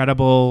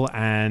 incredible.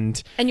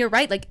 And you're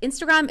right. Like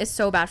Instagram is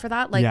so bad for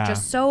that. Like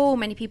just so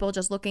many people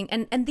just looking.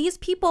 And these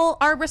people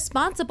are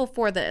responsible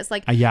for this.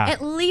 Like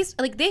at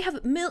least like they have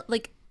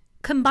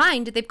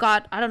combined, they've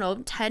got, I don't know,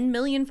 10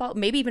 million followers,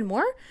 maybe even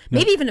more,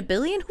 maybe even a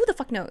billion. Who the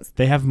fuck knows?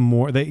 They have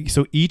more.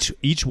 So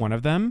each one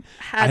of them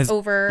has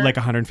over like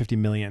 150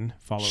 million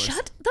followers.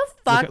 Shut the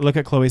fuck. Look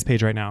at Khloe's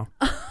page right now.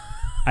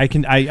 I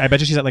bet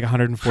you she's at like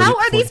 140. How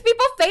are these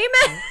people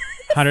famous?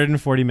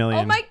 140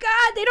 million. Oh my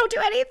God, they don't do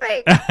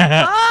anything.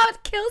 Oh,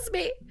 it kills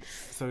me.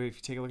 So if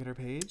you take a look at her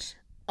page.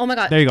 Oh my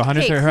God. There you go.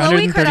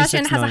 Khloe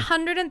Kardashian has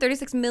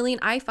 136 million.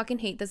 I fucking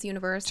hate this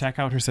universe. Check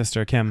out her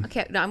sister, Kim.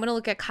 Okay, no, I'm going to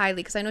look at Kylie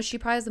because I know she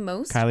probably has the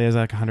most. Kylie has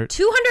like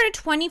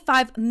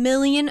 225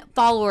 million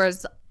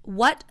followers.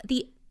 What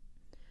the...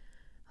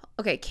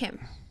 Okay, Kim.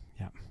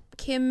 Yeah.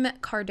 Kim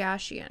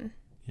Kardashian.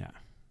 Yeah.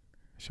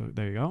 So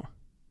there you go.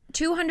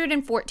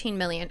 214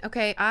 million.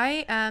 Okay,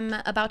 I am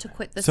about to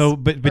quit this. So,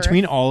 but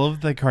between all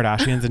of the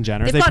Kardashians and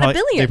Jenners, they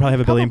probably have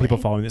a billion people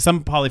following this.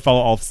 Some probably follow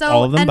all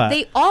of them, and but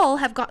they all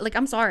have got like,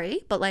 I'm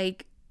sorry, but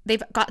like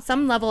they've got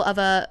some level of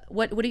a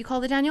what do you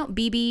call it, Daniel?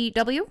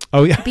 BBW?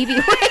 Oh yeah.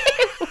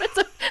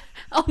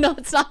 Oh no,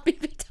 it's not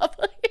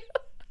BBW.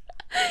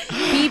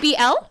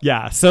 BBL?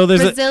 Yeah. So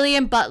there's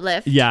Brazilian butt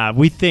lift. Yeah,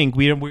 we think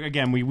we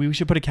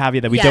should put a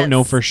caveat that we don't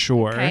know for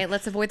sure. Okay,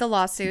 let's avoid the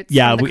lawsuits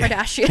from the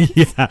Kardashians.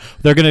 Yeah,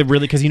 they're gonna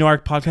really, because our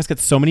podcast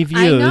gets so many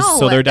views,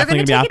 so they're definitely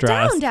gonna be after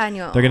us.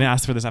 Daniel. They're gonna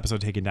ask for this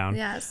episode taken down.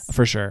 Yes,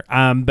 for sure.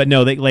 But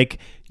no, they like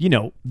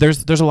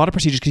there's a lot of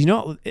procedures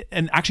because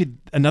and actually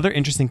another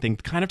interesting thing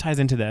kind of ties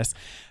into this.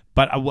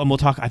 But we'll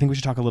talk. I think we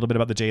should talk a little bit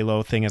about the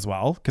J-Lo thing as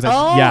well, because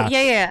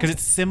because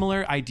it's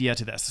similar idea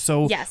to this.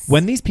 So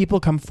when these people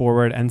come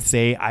forward and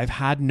say, "I've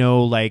had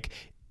no like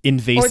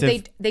invasive,"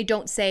 or they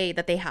don't say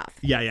that they have.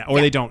 Or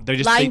they don't. They're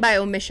just lying by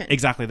omission.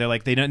 Exactly. They're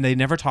like they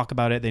never talk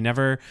about it. They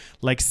never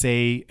like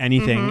say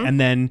anything. And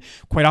then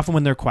quite often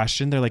when they're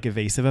questioned, they're like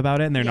evasive about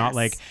it, and they're not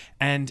like.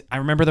 And I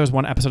remember there was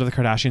one episode of the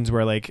Kardashians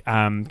where like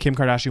Kim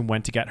Kardashian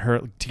went to get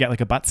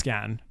like a butt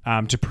scan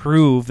to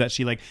prove that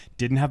she like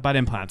didn't have butt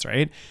implants,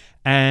 right?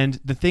 And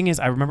the thing is,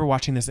 I remember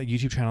watching this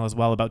YouTube channel as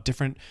well about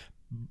different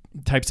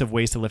types of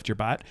ways to lift your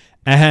butt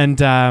and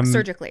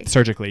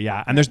surgically,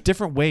 yeah. And there's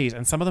different ways,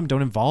 and some of them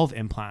don't involve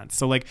implants.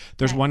 So like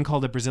there's one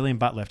called a Brazilian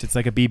butt lift. It's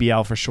like a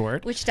BBL for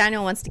short, which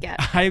Daniel wants to get.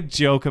 I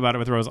joke about it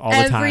with Rose all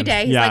the time every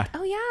day. He's like,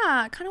 oh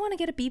yeah, I kind of want to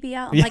get a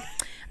BBL. I'm like,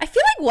 I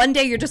feel like one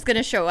day you're just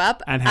gonna show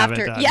up and have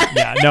it done.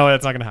 Yeah, no,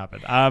 that's not gonna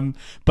happen.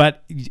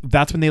 But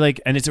that's when they like,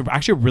 and it's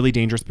actually a really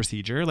dangerous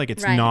procedure. Like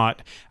it's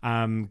not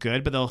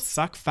good, but they'll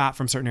suck fat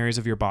from certain areas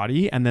of your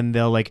body, and then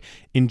they'll like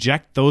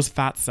inject those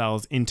fat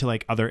cells into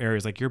like other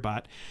areas like your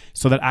butt,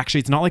 so that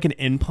actually it's not like an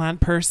implant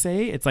per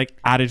se. It's like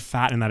added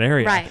fat in that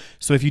area. Right.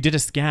 So if you did a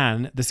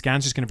scan, the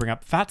scan's just going to bring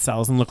up fat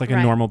cells and look like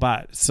a normal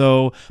butt.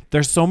 So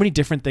there's so many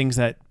different things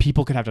that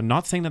people could have done.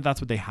 Not saying that that's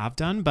what they have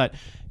done, but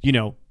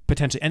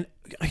potentially. And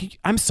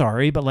I'm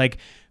sorry, but like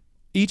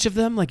each of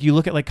them, like you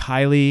look at like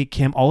Kylie,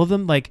 Kim, all of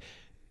them, like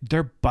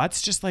their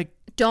butts just like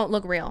don't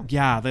look real.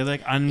 Yeah, they're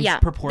like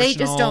unproportional. They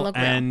just don't look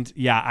real. And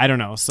I don't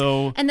know.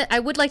 So I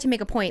would like to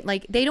make a point.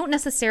 Like they don't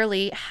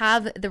necessarily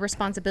have the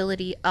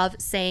responsibility of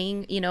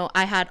saying,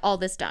 I had all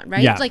this done,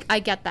 right? Yeah. Like I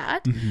get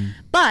that. Mm-hmm.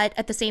 But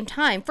at the same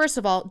time, first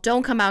of all,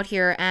 don't come out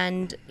here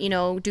and,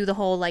 do the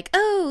whole like,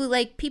 oh,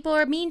 like people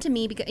are mean to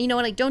me because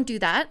like don't do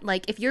that.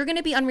 Like if you're going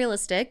to be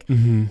unrealistic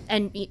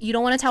and you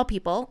don't want to tell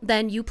people,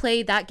 then you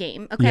play that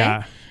game, okay?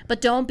 Yeah.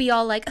 But don't be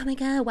all like, oh my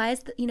God,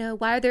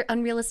 why are there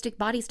unrealistic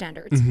body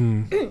standards?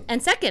 Mm-hmm.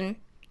 And second,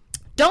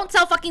 don't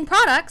sell fucking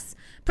products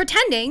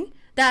pretending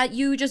that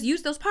you just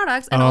use those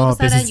products and all of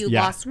a sudden you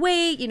yeah. lost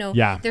weight. You know,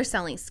 Yeah. they're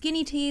selling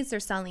skinny teas, they're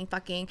selling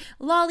fucking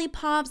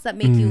lollipops that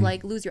make you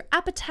like lose your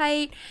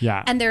appetite.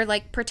 Yeah. And they're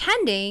like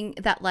pretending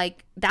that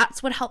like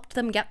that's what helped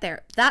them get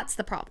there. That's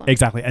the problem.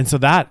 Exactly. And so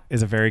that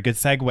is a very good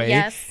segue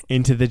Yes.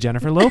 into the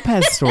Jennifer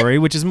Lopez story,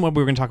 which isn't what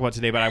we were going to talk about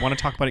today, but I want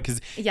to talk about it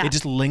because Yeah. it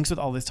just links with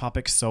all this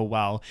topic so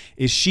well.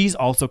 Is she's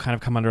also kind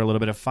of come under a little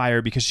bit of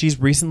fire because she's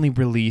recently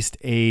released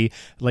a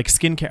like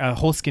skincare, a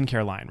whole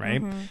skincare line,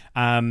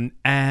 right?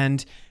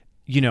 And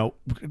you know,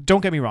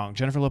 don't get me wrong,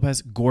 Jennifer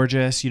Lopez,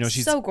 gorgeous. You know,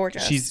 she's so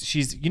gorgeous.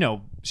 She's you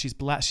know, she's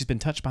blessed. She's been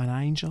touched by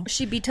an angel.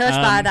 She'd be touched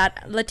by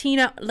that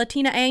Latina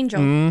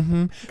angel.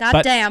 God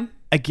But damn.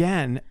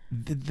 Again,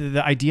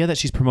 the idea that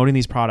she's promoting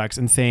these products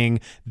and saying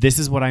this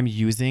is what I'm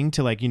using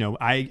to like, you know,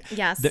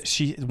 Yes.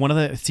 she one of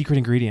the secret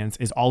ingredients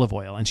is olive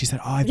oil, and she said,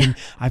 oh,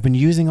 I've been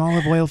using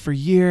olive oil for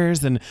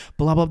years and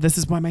blah blah. This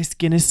is why my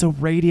skin is so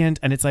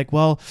radiant. And it's like,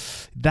 well,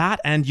 that,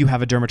 and you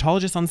have a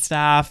dermatologist on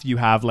staff, you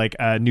have like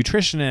a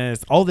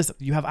nutritionist, all this,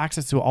 you have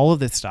access to all of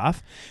this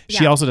stuff.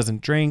 She also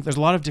doesn't drink. There's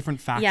a lot of different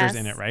factors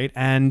in it, right?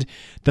 And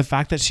the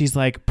fact that she's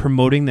like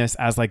promoting this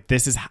as like,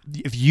 this is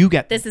if you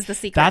get This is the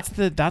secret.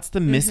 that's the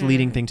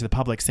misleading thing to the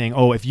public, saying,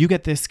 oh, if you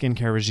get this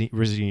skincare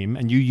regime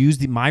and you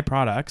use my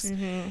products.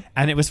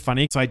 And it was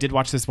funny, so I did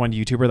watch this one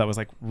YouTuber that was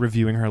like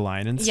reviewing her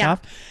line and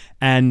stuff,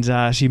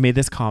 and she made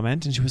this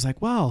comment and she was like,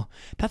 well,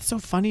 that's so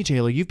funny,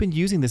 JLo, you've been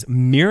using this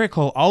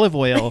miracle olive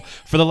oil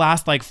for the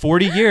last like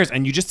 40 years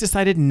and you just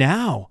decided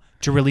now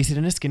to release it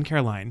in a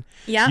skincare line.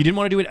 You didn't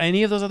want to do it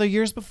any of those other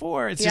years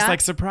before. It's just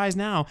like surprise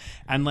now.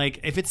 And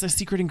like, if it's a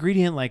secret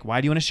ingredient, like why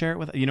do you want to share it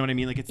with, you know what I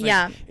mean? Like it's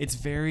like, it's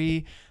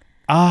very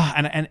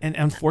and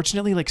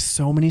unfortunately, like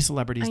so many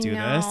celebrities do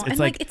this. It's and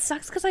like it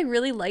sucks because I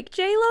really like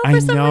J-Lo I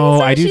for some know,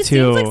 reason. I do she too.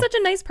 seems like such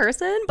a nice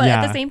person, but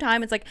at the same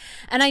time, it's like,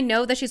 and I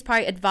know that she's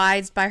probably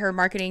advised by her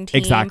marketing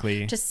team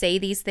to say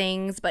these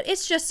things, but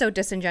it's just so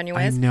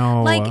disingenuous. I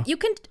know. Like you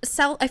can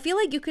sell, I feel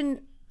like you can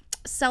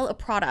sell a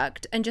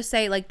product and just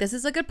say like, this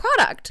is a good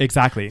product.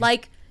 Exactly.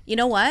 Like, you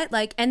know what?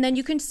 Like, and then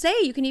you can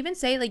even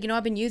say like, you know,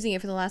 I've been using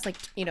it for the last like,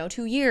 you know,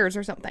 2 years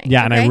or something.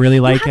 Yeah. And I really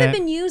like it. I haven't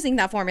been using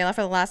that formula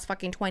for the last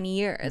fucking 20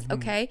 years.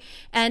 Okay.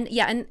 And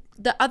and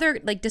the other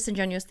like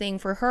disingenuous thing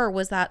for her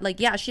was that like,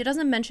 she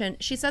doesn't mention,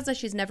 she says that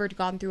she's never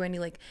gone through any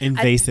like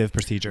invasive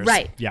procedures.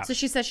 Right. Yeah. So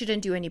she said she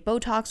didn't do any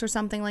Botox or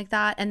something like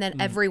that. And then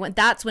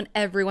that's when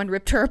everyone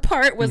ripped her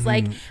apart, was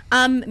like,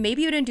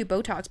 maybe you didn't do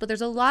Botox, but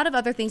there's a lot of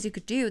other things you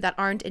could do that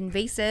aren't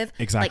invasive.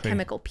 Exactly. Like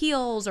chemical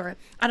peels or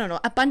I don't know,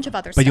 a bunch of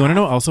other stuff. But you want to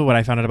know also what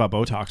I found out about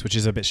Botox, which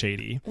is a bit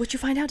shady. What'd you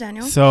find out,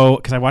 Daniel? So,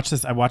 because I watched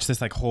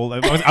this like whole,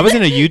 I was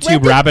in a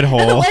YouTube rabbit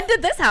hole. When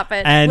did this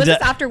happen? And was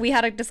this after we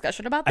had a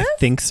discussion about this? I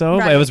think so.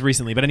 Right. But it was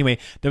recently. But anyway,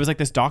 there was like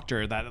this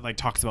doctor that like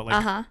talks about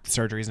like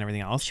surgeries and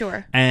everything else.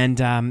 Sure.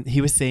 And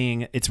he was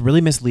saying it's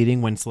really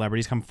misleading when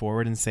celebrities come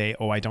forward and say,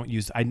 oh,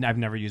 I've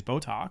never used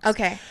Botox.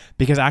 Okay.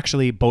 Because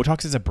actually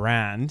Botox is a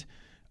brand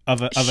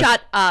of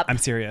Shut up. I'm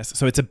serious.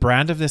 So it's a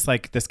brand of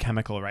this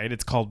chemical, right?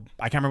 It's called,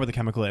 I can't remember what the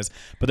chemical is,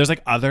 but there's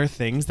like other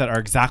things that are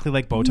exactly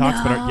like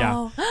Botox, but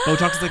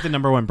Botox is like the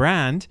 #1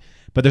 brand,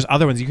 but there's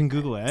other ones. You can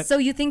Google it. So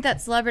you think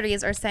that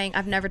celebrities are saying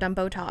I've never done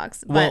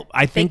Botox, well, but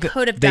I think they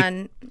could have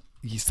done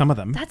some of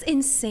them. That's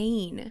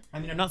insane. I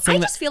mean, I'm not saying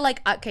I just feel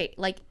like, okay,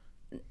 like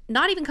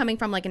not even coming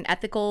from like an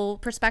ethical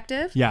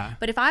perspective. Yeah.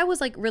 But if I was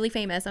like really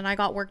famous and I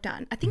got work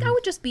done, I think I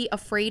would just be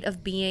afraid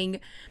of being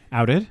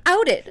outed.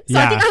 So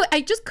I think I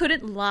just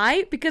couldn't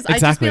lie because I'd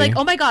just be like,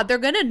 oh my God, they're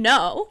going to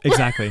know.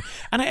 Exactly.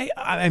 And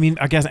I mean,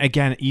 I guess,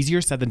 again, easier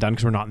said than done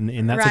because we're not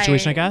in that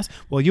situation, I guess.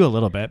 Well, you a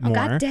little bit more.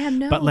 Goddamn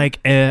no. But like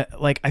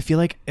I feel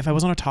like if I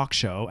was on a talk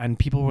show and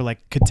people were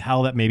like, could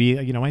tell that maybe,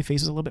 you know, my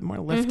face was a little bit more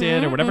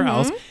lifted or whatever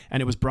else,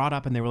 and it was brought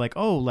up and they were like,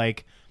 oh,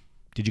 like,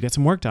 did you get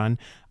some work done?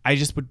 I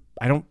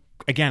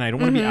don't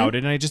want to be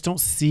outed, and I just don't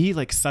see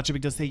like such a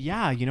big deal to say,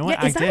 yeah, you know what,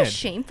 I did. Is that a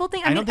shameful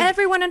thing? I mean,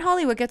 everyone in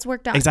Hollywood gets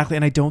work done. Exactly.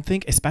 And I don't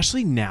think,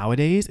 especially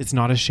nowadays, it's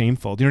not as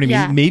shameful. Do you know what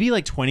I mean? Maybe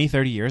like 20,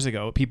 30 years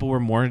ago, people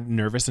were more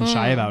nervous and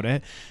shy about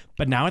it.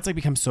 But now it's like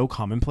become so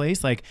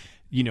commonplace. Like,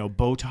 you know,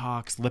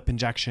 Botox, lip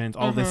injections,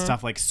 all this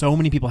stuff. Like so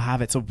many people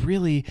have it. So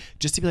really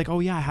just to be like, oh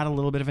yeah, I had a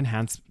little bit of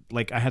enhanced,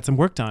 like I had some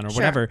work done or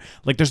whatever.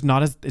 Like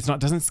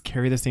doesn't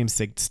carry the same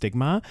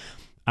stigma.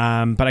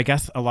 But I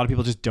guess a lot of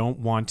people just don't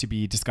want to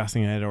be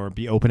discussing it or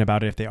be open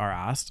about it if they are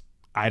asked.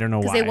 I don't know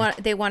why. Because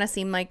they want to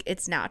seem like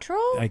it's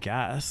natural. I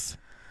guess.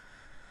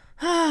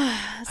 See,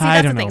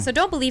 that's the thing. So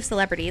don't believe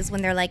celebrities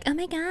when they're like, oh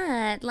my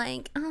God,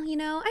 like, oh, you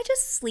know, I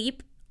just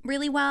sleep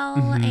really well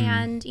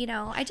and, you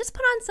know, I just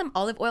put on some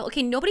olive oil.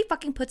 Okay, nobody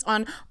fucking puts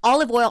on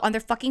olive oil on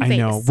their fucking face. I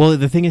know. Well,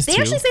 the thing is, they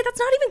actually say that's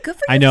not even good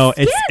for your I know.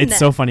 skin. It's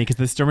so funny because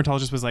this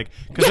dermatologist was like,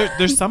 because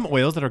there's some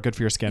oils that are good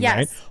for your skin, yes.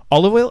 right?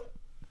 Olive oil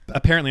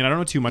apparently, and I don't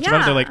know too much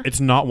about it, they're like, it's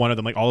not one of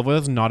them. Like olive oil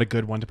is not a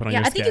good one to put on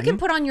your skin. I think you can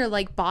put on your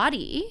like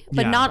body,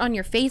 but not on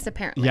your face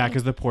apparently. Yeah,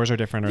 because the pores are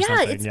different or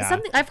something. It's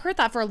something I've heard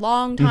that for a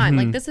long time.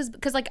 Like this is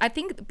because like I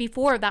think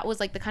before that was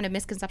like the kind of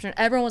misconception.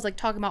 Everyone was like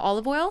talking about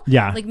olive oil.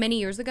 Yeah. Like many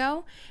years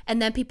ago,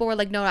 and then people were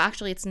like, no,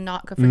 actually, it's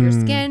not good for your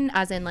skin,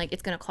 as in like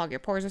it's gonna clog your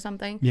pores or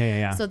something.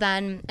 Yeah. So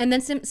then, and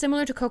then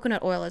similar to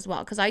coconut oil as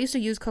well, because I used to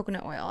use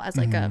coconut oil as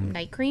like a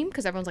night cream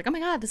because everyone's like, oh my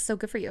god, this is so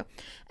good for you,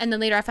 and then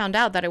later I found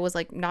out that it was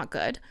like not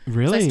good.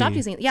 Really? So I stopped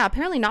using it. Yeah,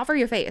 apparently not for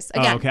your face.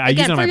 Again, okay. I use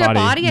it on for my your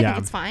body. I think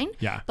it's fine.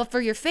 Yeah. But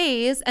for your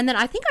face, and then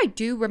I think I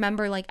do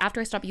remember like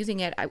after I stopped using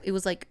it, it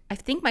was like I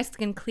think my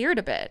skin cleared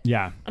a bit.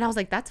 Yeah. And I was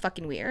like, that's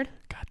fucking weird.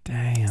 God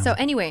damn. So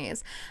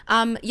anyways,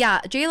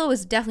 J-Lo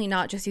is definitely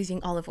not just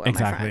using olive oil,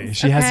 exactly. my friends.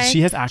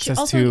 She has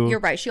access to. You're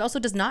right. She also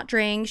does not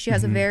drink. She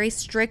has a very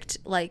strict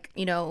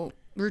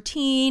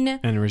routine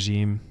and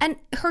regime. And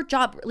her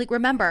job, like,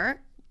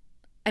 remember,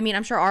 I mean,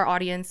 I'm sure our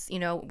audience,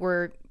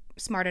 were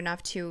smart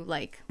enough to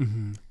like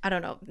I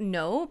don't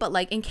know, but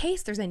like in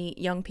case there's any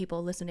young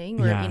people listening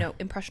or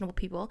impressionable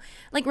people,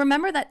 like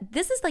remember that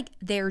this is like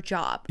their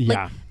job.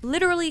 Like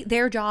literally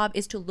their job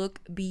is to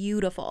look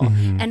beautiful.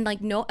 And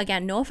like no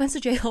offense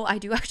to J-Lo, I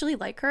do actually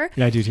like her.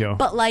 Yeah, I do too.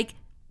 But like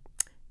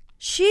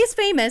she's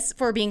famous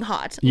for being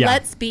hot. Yeah.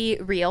 Let's be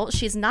real.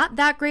 She's not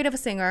that great of a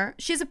singer.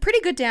 She's a pretty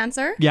good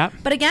dancer. Yeah.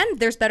 But again,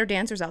 there's better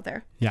dancers out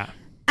there. Yeah.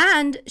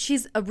 And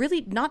she's a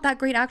really not that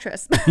great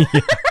actress.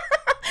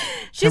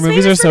 Her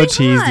movies are so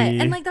cheesy.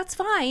 And like that's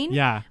fine.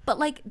 Yeah. But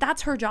like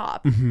that's her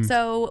job.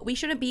 So we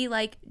shouldn't be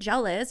like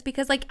jealous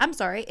because like I'm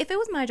sorry, if it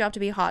was my job to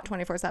be hot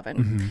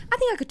 24/7, I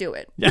think I could do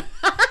it. Yeah.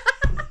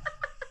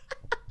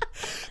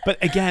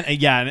 But again,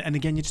 and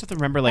again, you just have to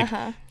remember like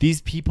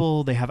these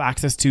people, they have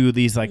access to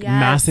these like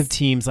massive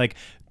teams. Like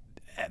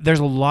there's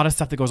a lot of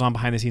stuff that goes on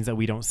behind the scenes that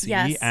we don't see.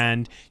 Yes.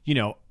 And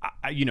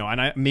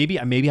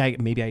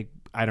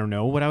I don't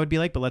know what I would be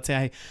like, but let's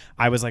say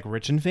I was like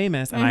rich and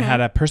famous and I had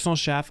a personal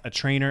chef, a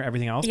trainer,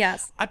 everything else.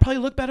 Yes. I'd probably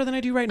look better than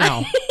I do right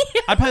now.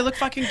 I'd probably look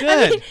fucking good.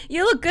 I mean,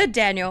 you look good,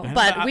 Daniel,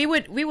 but we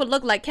would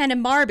look like Ken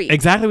and Barbie.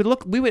 Exactly.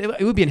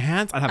 It would be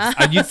enhanced.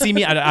 You'd see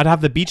me. I'd have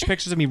the beach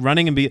pictures of me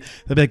running and they'd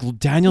be like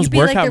Daniel's You'd be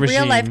workout like the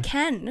regime. real life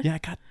Ken. Yeah.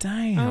 God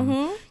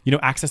damn.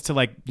 Access to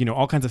like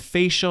all kinds of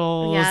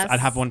facials. Yes. I'd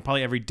have one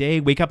probably every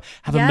day. Wake up,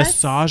 have a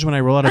massage when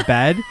I roll out of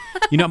bed.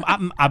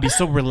 I'll be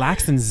so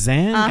relaxed and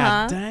zen.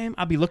 God damn.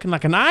 I'll be looking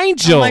like an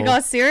angel. Oh my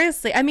god,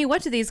 seriously. I mean,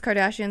 what do these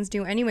Kardashians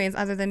do anyways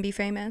other than be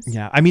famous?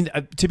 Yeah. I mean,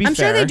 to be fair, I'm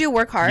sure they do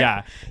work hard.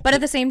 Yeah. But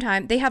at the same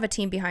time, they have a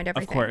team behind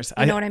everything. Of course.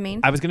 You know what I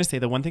mean? I was going to say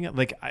the one thing,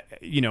 like,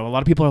 a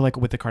lot of people are like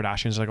with the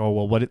Kardashians, like, oh,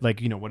 well, what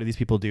do these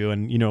people do?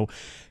 And,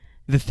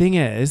 the thing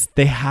is,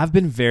 they have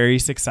been very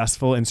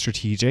successful and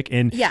strategic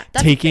in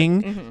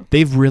taking,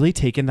 they've really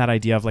taken that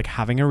idea of like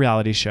having a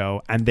reality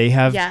show and they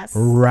have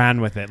ran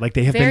with it. Like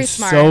they have very been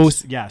smart.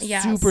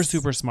 super,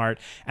 super smart.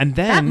 And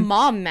then that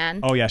mom,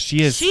 man. Oh yeah,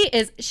 she is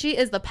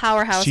the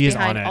powerhouse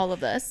behind all of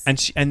this.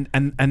 And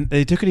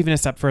they took it even a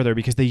step further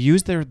because they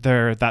used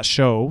their that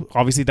show,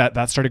 obviously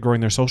that started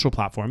growing their social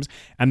platforms.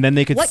 And then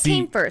they could what see. What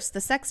came first,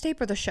 the sex tape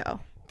or the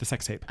show? The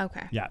sex tape.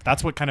 Okay. Yeah,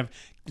 that's what kind of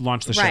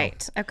launched the show.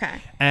 Right.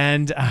 Okay.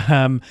 And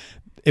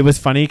it was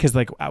funny because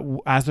like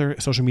as their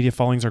social media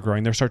followings are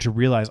growing, they start to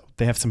realize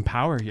they have some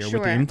power here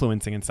with the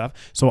influencing and stuff.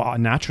 So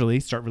naturally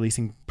start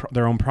releasing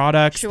their own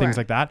products, things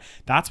like that.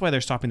 That's why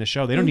they're stopping the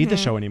show. They don't need the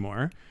show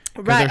anymore.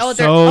 Right. Are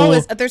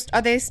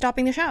they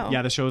stopping the show?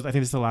 Yeah, the show's, I think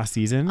this is the last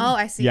season. Oh,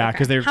 I see. Yeah,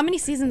 because how many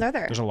seasons are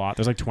there? There's a lot.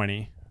 There's like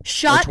 20.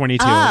 Shut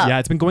 22. up. Yeah,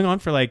 it's been going on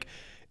for like.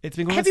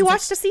 Have you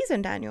watched a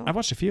season, Daniel? I've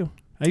watched a few.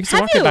 I used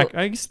to watch it back.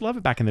 I used to love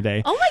it back in the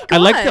day. Oh my god! I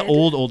like the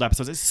old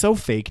episodes. It's so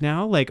fake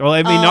now. Like, well,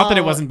 I mean, not that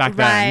it wasn't back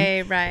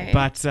then. Right.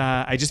 But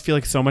I just feel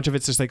like so much of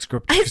it's just like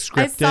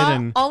scripted.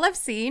 And all I've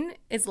seen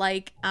is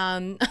like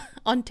on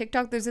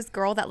TikTok. There's this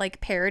girl that like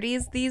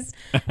parodies these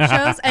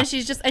shows, and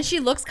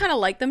she looks kind of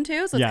like them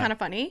too. So it's kind of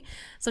funny.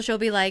 So she'll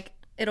be like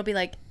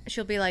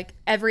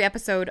every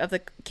episode of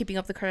the Keeping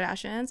Up the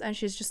Kardashians, and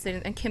she's just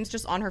sitting, and Kim's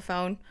just on her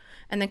phone,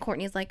 and then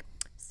Kourtney's like,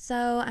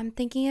 so I'm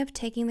thinking of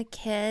taking the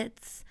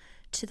kids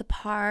to the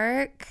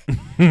park.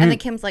 And then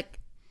Kim's like,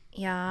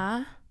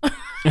 yeah.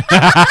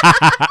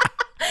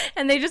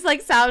 And they just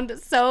like sound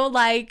so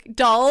like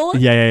dull.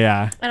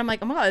 Yeah. And I'm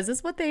like, oh my god, is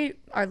this what they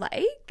are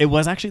like? It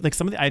was actually like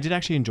I did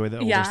actually enjoy the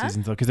older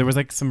seasons though, because there was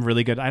like some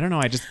really good. I don't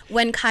know.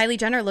 When Kylie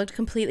Jenner looked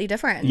completely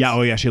different. Yeah.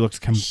 Oh yeah. She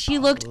looked.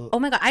 Oh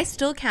my god. I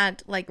still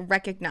can't like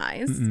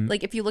recognize.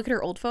 Like if you look at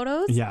her old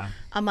photos. Yeah.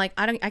 I'm like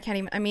I can't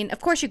even. I mean,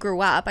 of course she grew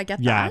up. I get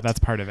that. Yeah, that's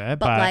part of it.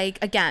 But like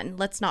again,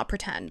 let's not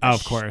pretend. Oh,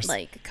 of course.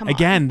 Like come on.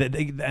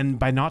 Again, and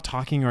by not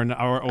talking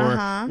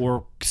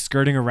or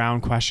skirting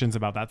around questions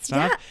about that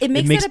stuff, it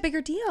makes it a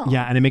bigger deal.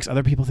 Yeah, and it makes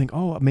other people think,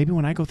 oh, maybe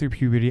when I go through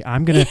puberty,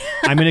 I'm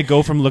gonna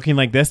go from looking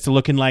like this to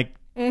looking like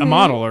a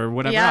model or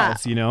whatever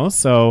else,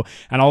 So,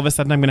 and all of a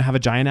sudden, I'm gonna have a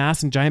giant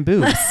ass and giant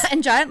boobs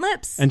and giant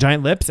lips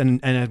and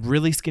a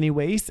really skinny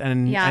waist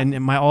and I'm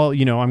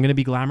gonna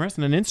be glamorous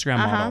and an Instagram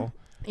model.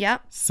 Yeah.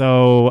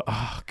 So,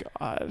 oh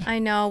god, I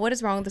know what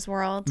is wrong with this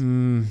world.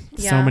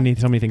 So many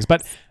things,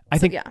 but I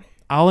think.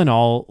 all in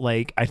all,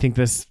 like, I think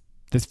this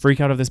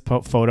freak out of this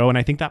photo, and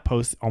I think that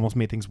post almost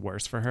made things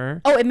worse for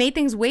her. Oh, it made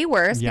things way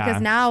worse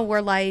because now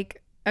we're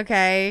like,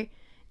 okay,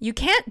 you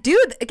can't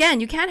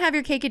you can't have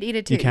your cake and eat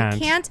it too. You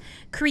can't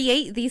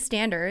create these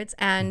standards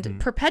and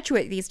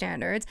perpetuate these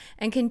standards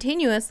and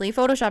continuously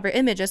Photoshop your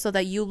images so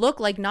that you look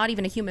like not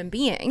even a human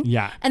being.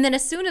 Yeah. And then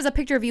as soon as a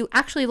picture of you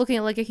actually looking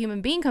like a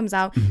human being comes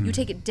out, you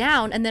take it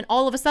down, and then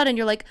all of a sudden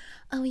you're like,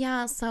 oh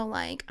yeah, so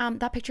like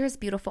that picture is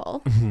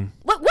beautiful.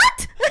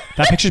 What?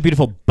 That picture's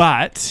beautiful,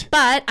 but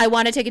I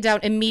want to take it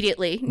down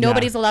immediately.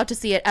 Nobody's allowed to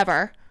see it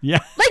ever. Yeah.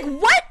 Like,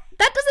 what?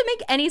 That doesn't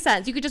make any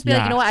sense. You could just be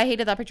like, you know what? I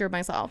hated that picture of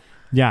myself.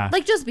 Yeah.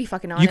 Like, just be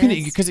fucking honest.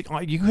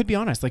 You could be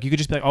honest. Like, you could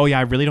just be like, oh yeah,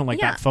 I really don't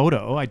like that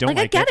photo. I don't like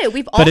it. I get it.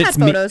 We've all had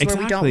photos where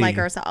we don't like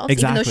ourselves,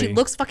 even though she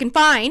looks fucking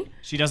fine.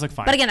 She does look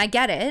fine. But again, I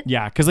get it.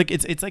 Yeah, because like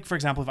it's like, for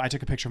example, if I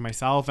took a picture of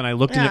myself and I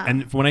looked at it,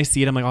 and when I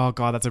see it, I'm like, oh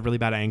god, that's a really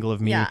bad angle of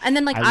me. Yeah, and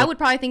then like I would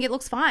probably think it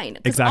looks fine,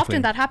 because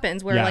often that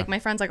happens where like my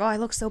friend's like, oh, I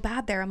look so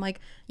bad there. I'm like,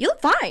 you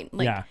look fine.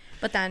 Like,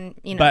 but then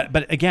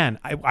But again,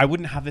 I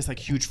wouldn't have this like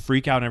huge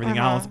freak out and everything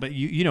else. But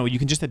you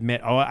can just admit,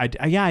 oh, I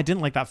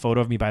didn't like that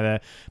photo of me by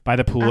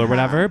the pool or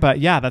whatever. But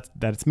yeah,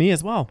 that's me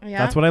as well. Yeah.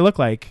 That's what I look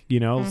like,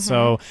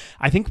 So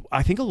I think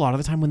a lot of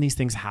the time when these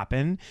things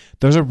happen,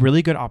 there's a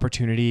really good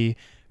opportunity,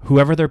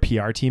 whoever their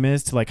PR team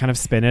is, to like kind of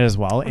spin it as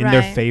well in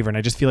their favor. And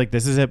I just feel like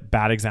this is a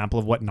bad example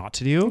of what not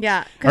to do.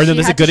 Yeah. Or no,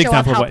 this is a good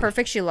example of how what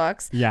perfect she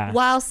looks. Yeah.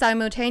 While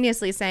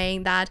simultaneously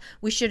saying that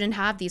we shouldn't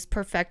have these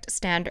perfect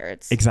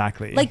standards.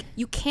 Exactly. Like,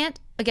 you can't,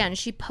 again,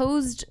 she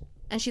posed,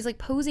 and she's like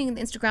posing in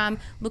the Instagram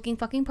looking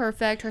fucking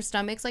perfect. Her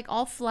stomach's like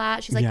all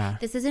flat. She's like,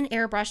 this is an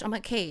airbrush. I'm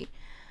like, Kate,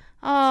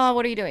 oh,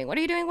 what are you doing? What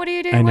are you doing? What are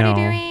you doing? What are you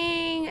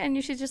doing?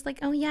 And she's just like,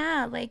 oh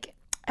yeah, like,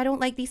 I don't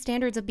like these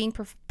standards of being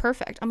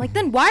perfect. I'm like,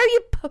 then why are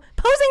you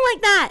posing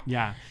like that?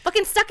 Yeah.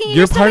 Fucking sucking in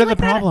You're your part of the like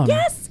problem. That.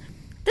 Yes.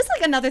 This is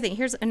like another thing.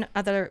 Here's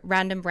another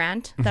random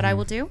rant that I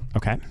will do.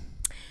 Okay.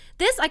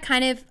 This I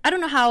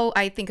don't know how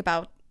I think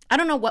about, I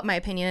don't know what my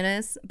opinion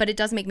is, but it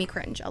does make me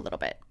cringe a little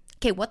bit.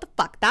 Okay, what the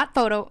fuck? That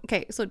photo.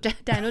 Okay, so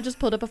Daniel just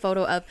pulled up a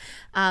photo of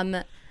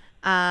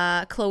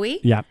Khloe.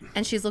 Yeah.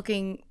 And she's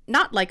looking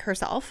not like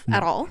herself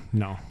at all.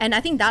 No. And I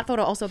think that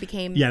photo also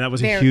became that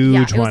was a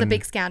huge one. It was a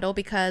big scandal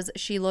because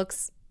she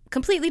looks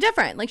completely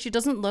different. Like, she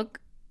doesn't look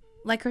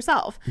like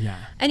herself. Yeah.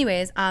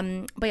 Anyways,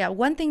 but yeah,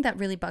 one thing that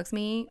really bugs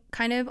me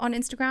kind of on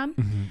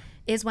Instagram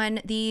is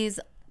when these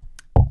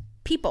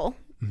people,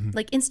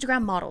 like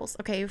Instagram models,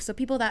 okay, so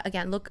people that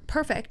again look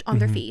perfect on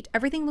their feed,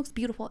 everything looks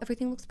beautiful,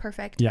 everything looks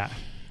perfect. Yeah.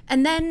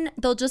 And then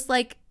they'll just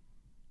like,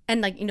 and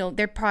like,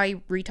 they're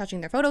probably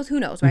retouching their photos, who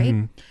knows,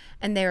 right?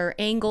 And their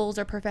angles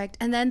are perfect.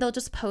 And then they'll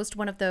just post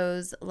one of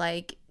those,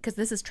 like, because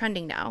this is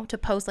trending now, to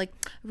post like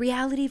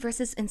reality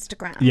versus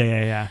Instagram.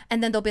 Yeah.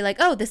 And then they'll be like,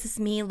 oh, this is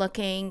me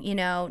looking,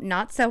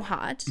 not so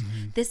hot.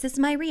 This is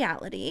my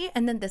reality.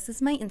 And then this is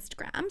my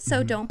Instagram.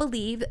 So don't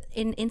believe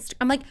in Instagram.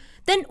 I'm like,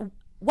 then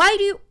why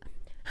do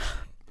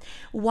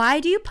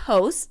you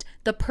post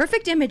the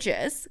perfect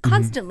images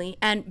constantly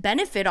and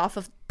benefit off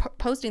of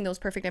posting those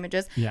perfect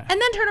images, and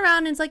then turn around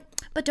and it's like,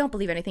 but don't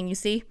believe anything you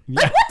see?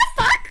 Like, what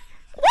the fuck?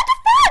 What the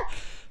fuck?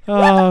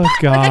 Oh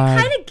god. Like,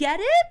 I kind of get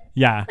it.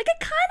 Yeah. Like, I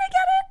kind of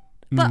get it,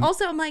 but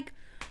also I'm like,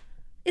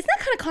 isn't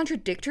that kind of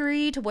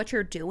contradictory to what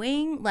you're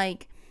doing?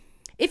 Like,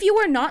 if you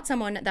were not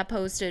someone that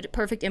posted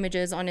perfect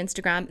images on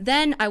Instagram,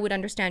 then I would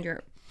understand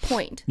your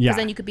point. Because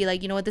then you could be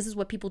like, you know what, this is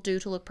what people do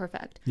to look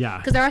perfect. Yeah.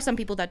 Because there are some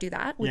people that do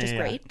that, which is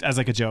great. As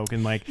like a joke,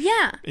 and like,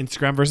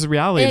 Instagram versus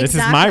reality. Exactly.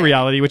 This is my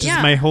reality, which is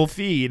my whole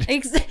feed.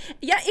 Exactly.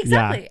 Yeah.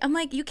 I'm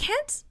like, you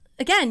can't,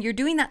 again, you're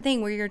doing that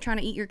thing where you're trying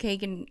to eat your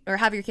cake or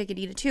have your cake and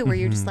eat it too, where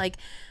you're just like,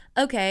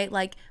 okay,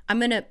 like, I'm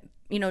going to,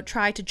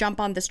 try to jump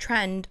on this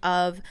trend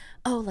of,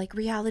 like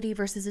reality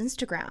versus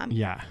Instagram.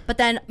 Yeah. But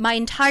then my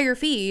entire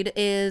feed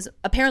is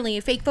apparently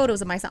fake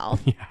photos of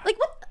myself. Yeah. Like,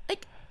 what?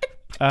 Like,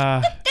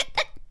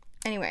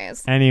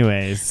 Anyways.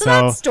 So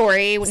that's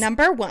story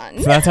number one.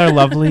 So that's our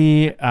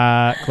lovely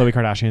Khloe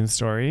Kardashian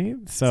story.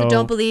 So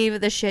don't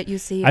believe the shit you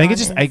see. I think it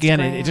just, Instagram. Again,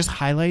 it just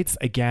highlights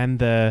again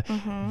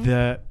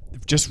the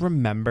just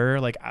remember,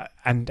 like,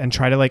 and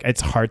try to, like, it's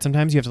hard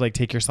sometimes. You have to like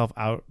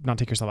not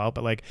take yourself out,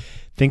 but like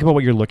think about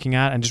what you're looking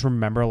at and just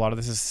remember a lot of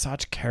this is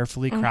such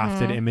carefully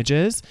crafted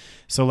images.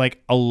 So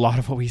like a lot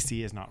of what we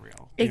see is not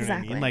real. You know what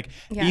I mean? Like,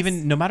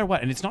 even no matter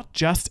what, and it's not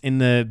just in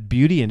the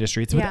beauty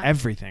industry, it's with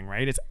everything,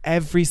 right? It's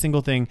every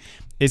single thing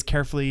is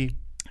carefully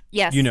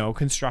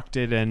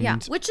constructed,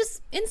 and which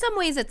is, in some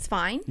ways, it's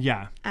fine.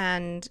 Yeah.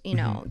 And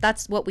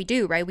that's what we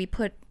do, right? We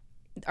put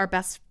our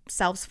best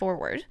selves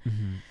forward.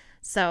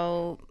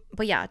 So,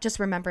 but yeah, just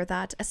remember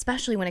that,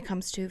 especially when it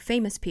comes to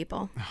famous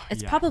people,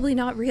 it's probably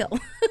not real.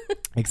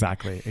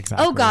 Exactly.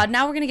 Oh God,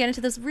 now we're gonna get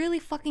into this really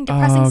fucking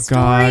depressing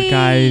story. Oh God,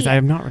 guys, I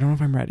don't know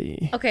if I'm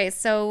ready. Okay,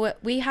 so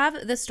we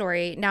have this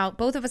story now.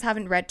 Both of us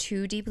haven't read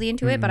too deeply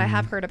into it, but I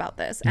have heard about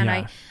this, and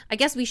I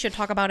guess we should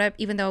talk about it,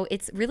 even though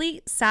it's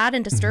really sad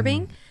and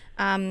disturbing.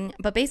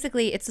 But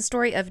basically, it's the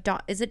story of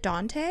is it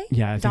Dante?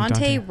 Yeah, I think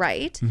Dante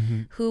Wright,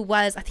 who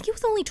was, I think he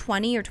was only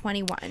 20 or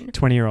 21.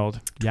 20-year-old.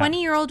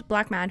 20-year-old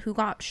black man who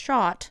got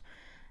shot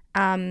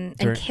and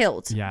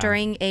killed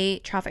during a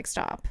traffic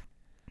stop.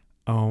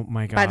 Oh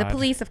my God. By the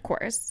police, of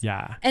course.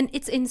 Yeah. And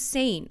it's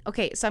insane.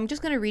 Okay, so I'm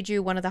just going to read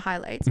you one of the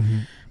highlights.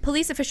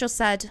 Police officials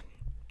said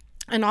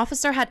an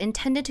officer had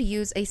intended to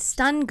use a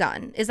stun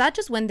gun. Is that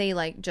just when they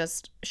like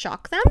just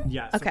shock them?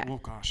 Yeah. Okay. Oh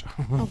gosh.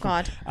 Oh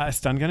God. A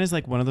stun gun is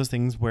like one of those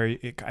things where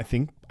I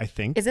think.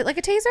 Is it like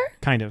a taser?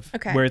 Kind of.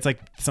 Okay. Where it's like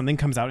something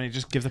comes out and it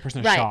just gives the person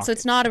a shock. Right. So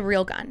it's not a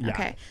real gun. Yeah.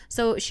 Okay.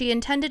 So she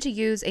intended to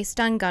use a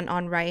stun gun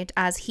on Wright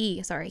as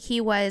he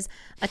was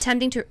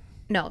attempting to.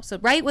 No, so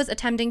Wright was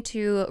attempting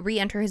to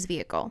re-enter his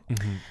vehicle.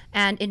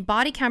 And in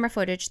body camera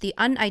footage, the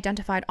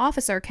unidentified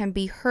officer can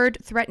be heard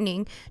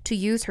threatening to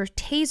use her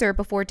taser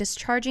before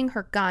discharging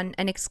her gun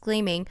and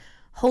exclaiming,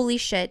 "Holy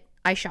shit,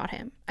 I shot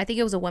him." I think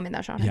it was a woman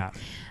that shot him.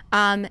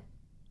 Yeah.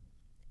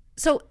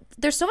 So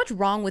there's so much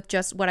wrong with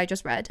just what I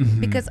just read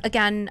because,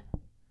 again,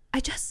 I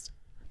just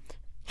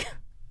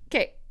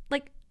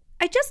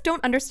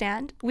don't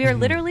understand. We are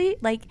literally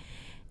like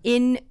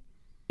in,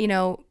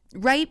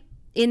 right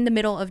in the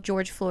middle of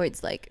George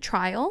Floyd's like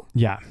trial.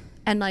 Yeah.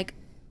 And like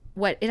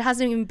it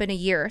hasn't even been a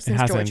year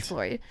since George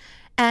Floyd.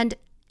 And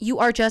you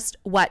are just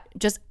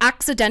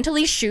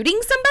accidentally shooting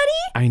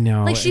somebody? I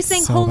know. Like she's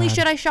saying, "Holy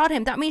shit, I shot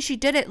him." That means she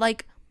did it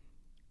like,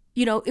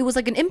 it was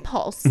like an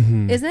impulse,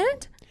 isn't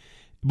it?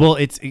 Well,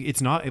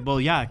 it's not.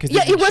 Well, yeah.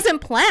 It wasn't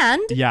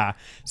planned. Yeah.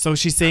 So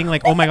she's saying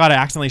like, "Oh my God, I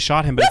accidentally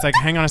shot him." But it's like,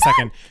 hang on a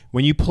second.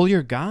 When you pull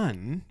your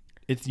gun,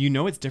 it's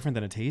different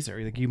than a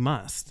taser. Like you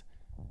must.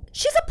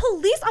 She's a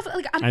police officer.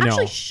 Like, I'm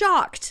actually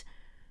shocked.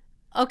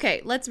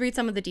 Okay, let's read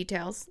some of the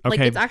details. Okay.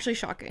 Like, it's actually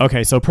shocking.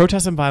 Okay, so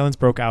protests and violence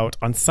broke out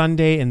on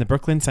Sunday in the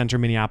Brooklyn Center,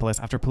 Minneapolis,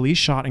 after police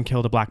shot and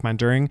killed a black man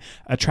during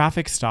a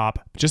traffic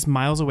stop just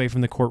miles away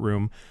from the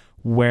courtroom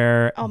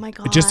where... Oh, my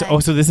God.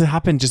 So this has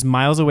happened just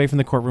miles away from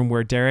the courtroom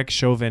where Derek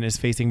Chauvin is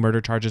facing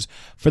murder charges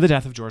for the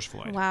death of George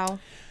Floyd. Wow.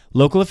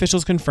 Local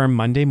officials confirmed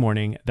Monday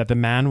morning that the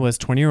man was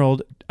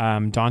 20-year-old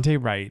Dante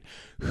Wright,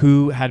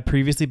 who had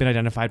previously been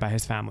identified by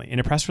his family. In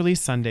a press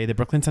release Sunday, the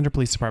Brooklyn Center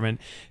Police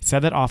Department said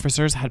that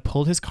officers had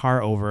pulled his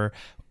car over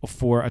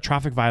for a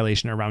traffic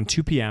violation around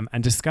 2 p.m.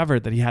 and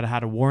discovered that he had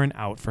had a warrant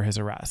out for his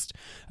arrest.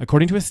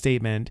 According to a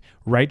statement,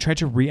 Wright tried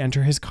to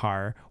re-enter his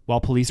car while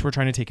police were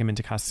trying to take him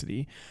into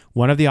custody.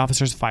 One of the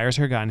officers fires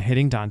her gun,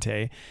 hitting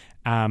Dante,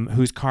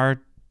 whose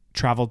car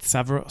traveled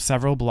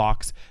several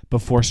blocks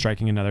before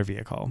striking another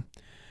vehicle.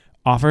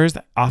 Officers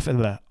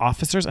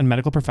and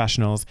medical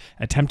professionals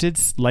attempted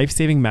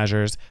life-saving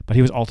measures, but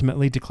he was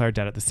ultimately declared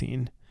dead at the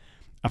scene.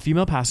 A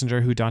female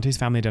passenger who Dante's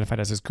family identified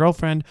as his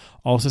girlfriend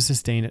also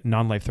sustained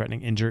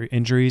non-life-threatening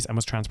injuries and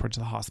was transported to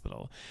the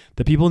hospital.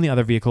 The people in the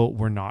other vehicle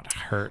were not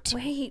hurt.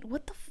 Wait,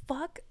 what the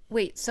fuck?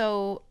 Wait,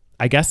 so...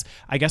 I guess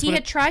he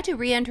had tried to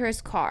re-enter his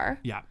car.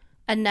 Yeah.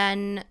 And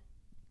then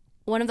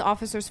one of the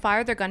officers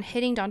fired their gun,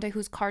 hitting Dante,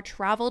 whose car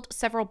traveled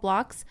several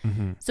blocks.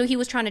 Mm-hmm. So he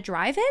was trying to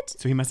drive it?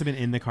 So he must have been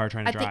in the car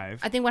trying to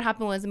drive. I think what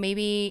happened was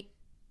maybe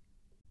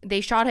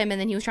they shot him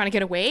and then he was trying to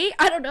get away.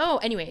 I don't know.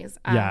 Anyways.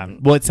 Yeah.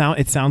 Well, it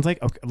sounds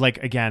like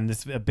again,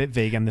 this is a bit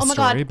vague in the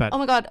story. But oh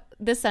my God.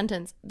 This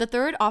sentence. The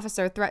third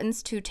officer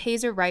threatens to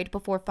taser Wright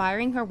before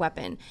firing her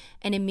weapon.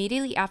 And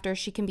immediately after,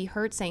 she can be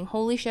heard saying,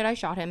 "Holy shit, I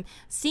shot him,"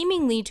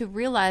 seemingly to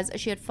realize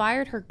she had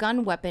fired her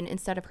gun weapon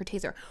instead of her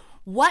taser.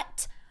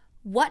 What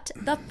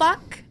the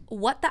fuck?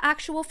 What the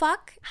actual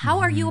fuck? How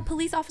are you a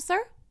police officer?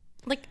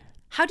 Like,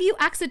 how do you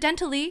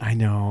accidentally... I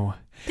know.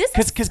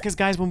 Because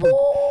guys, when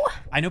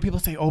I know people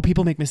say,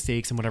 people make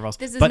mistakes and whatever else.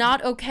 This is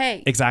not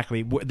okay.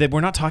 Exactly.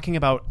 We're not talking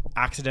about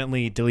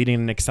accidentally deleting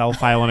an Excel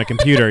file on a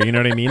computer. You know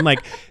what I mean?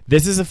 Like,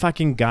 this is a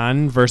fucking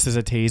gun versus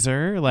a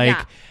taser. Like,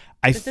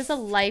 yeah. This is a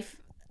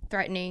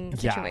life-threatening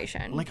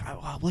situation. Yeah.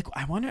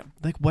 I wonder,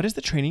 what is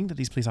the training that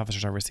these police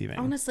officers are receiving?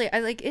 Honestly, I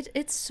like it.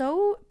 It's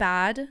so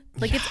bad.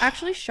 Like, it's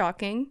actually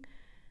shocking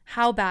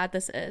how bad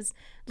this is.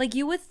 Like,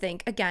 you would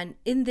think, again,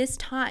 in this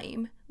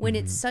time when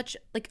it's such,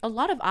 like, a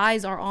lot of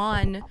eyes are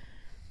on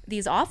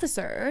these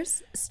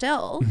officers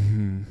still.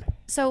 Mm-hmm.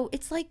 So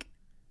it's like,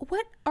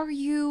 what are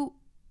you...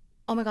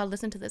 Oh my God,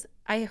 listen to this.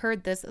 I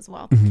heard this as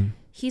well. Mm-hmm.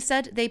 He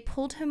said they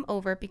pulled him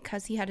over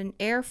because he had an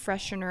air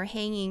freshener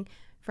hanging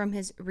from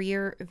his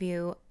rear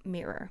view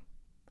mirror.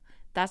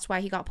 That's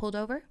why he got pulled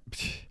over?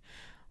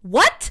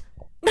 What?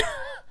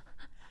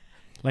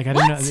 Like, I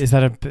don't know. Is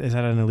that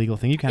an illegal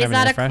thing? You can't have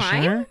an air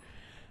freshener? Crime?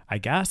 I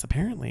guess,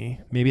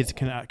 apparently. Maybe it's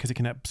because it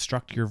can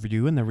obstruct your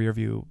view in the rear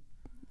view.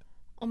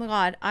 Oh my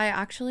God, I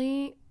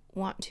actually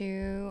want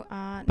to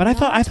but I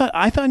thought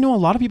I know a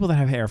lot of people that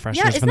have air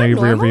fresheners from their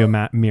rear view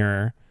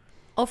mirror.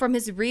 Oh, from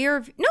his rear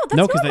view? No,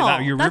 that's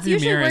normal. Your rear view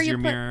mirror is your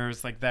mirror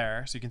is like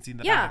there, so you can see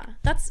the back.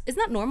 Yeah, isn't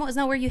that normal? Isn't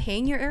that where you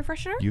hang your air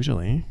freshener?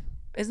 Usually.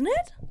 Isn't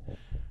it?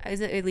 Is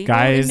it illegal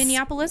in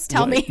Minneapolis?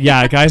 Tell me.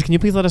 Yeah, guys, can you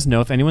please let us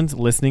know if anyone's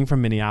listening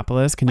from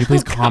Minneapolis? Can you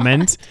please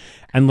comment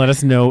and let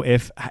us know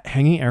if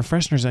hanging air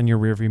fresheners on your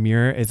rearview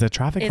mirror is a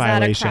traffic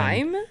violation? Is that a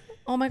crime?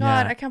 Oh my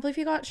God, I can't believe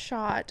he got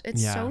shot.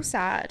 It's so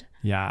sad.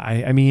 Yeah,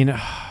 I mean,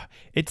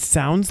 it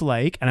sounds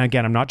like, and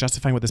again, I'm not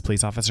justifying what this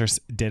police officer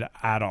did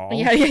at all.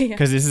 Yeah.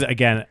 Because this is,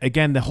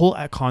 again, the whole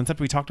concept,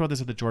 we talked about this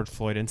with the George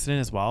Floyd incident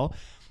as well.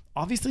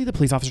 obviously the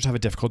police officers have a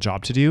difficult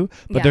job to do,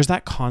 but Yeah. there's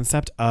that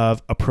concept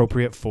of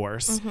appropriate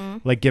force,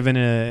 like given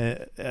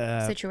a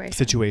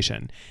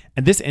situation.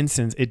 In this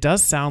instance, it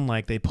does sound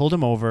like they pulled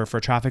him over for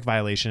a traffic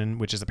violation,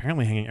 which is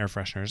apparently hanging air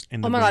fresheners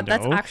in the window, God,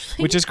 that's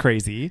actually... which is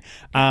crazy.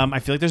 I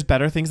feel like there's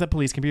better things that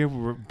police can be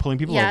pulling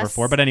people over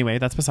for, but anyway,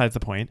 that's besides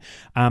the point.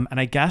 And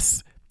I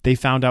guess they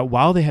found out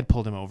while they had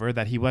pulled him over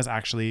that he was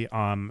actually,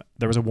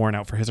 there was a warrant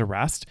out for his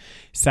arrest.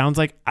 Sounds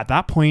like at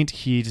that point,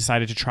 he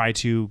decided to try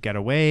to get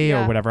away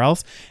or whatever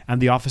else.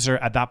 And the officer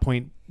at that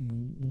point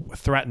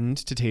threatened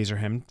to taser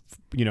him,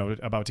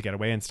 about to get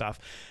away and stuff.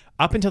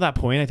 Up until that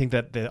point, I think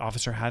that the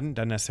officer hadn't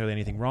done necessarily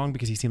anything wrong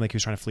because he seemed like he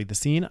was trying to flee the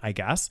scene, I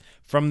guess.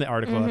 From the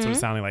article, that's what it's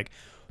sounding like.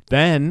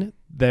 Then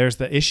there's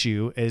the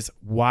issue is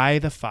why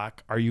the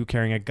fuck are you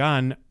carrying a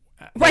gun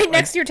right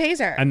next to your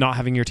taser and not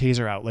having your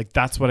taser out? Like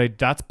that's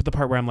the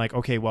part where I'm like,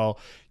 okay, well,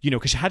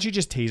 because had you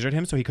just tasered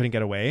him so he couldn't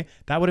get away,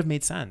 that would have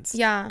made sense.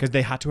 Yeah. Because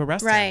they had to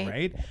arrest him,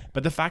 right?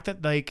 But the fact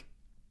that like,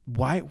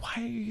 why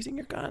are you using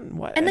your gun?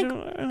 Why? And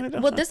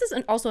like, well, this is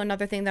also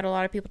another thing that a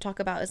lot of people talk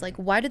about is like,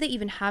 why do they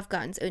even have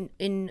guns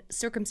in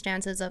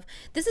circumstances of,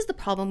 this is the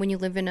problem when you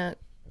live in a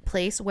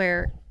place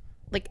where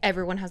like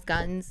everyone has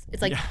guns.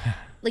 It's like,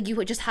 like you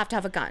would just have to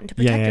have a gun to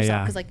protect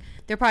yourself. Cause like,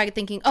 they're probably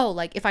thinking, oh,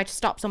 like if I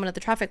stop someone at the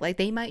traffic light,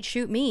 they might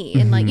shoot me.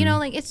 And like,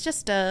 like it's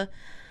just a,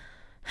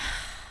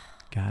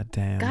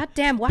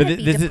 goddamn, why it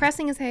be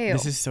depressing as hell.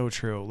 This is so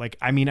true. Like,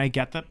 I mean, I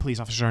get that police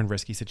officers are in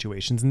risky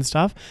situations and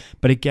stuff,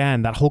 but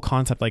again, that whole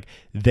concept, like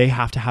they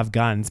have to have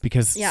guns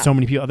because so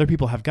many other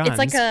people have guns. It's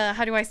like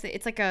how do I say?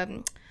 It's like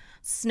a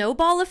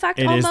snowball effect.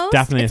 It almost. Is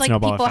definitely it's a like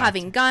snowball people effect.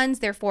 having guns,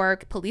 therefore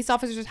police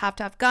officers have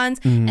to have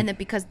guns, and then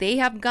because they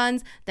have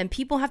guns, then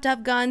people have to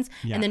have guns,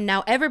 and then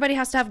now everybody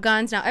has to have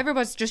guns. Now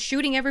everybody's just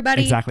shooting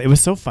everybody. Exactly. It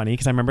was so funny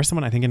because I remember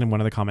someone, I think in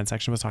one of the comment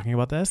section was talking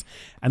about this,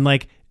 and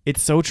like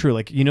it's so true.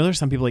 Like, there's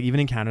some people, like even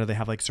in Canada, they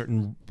have like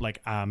certain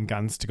like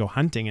guns to go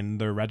hunting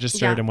and they're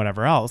registered and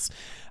whatever else.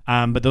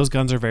 But those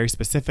guns are very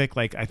specific.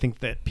 Like I think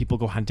that people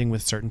go hunting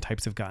with certain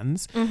types of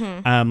guns,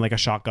 like a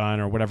shotgun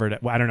or whatever.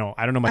 I don't know.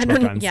 I don't know much about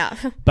guns. Yeah.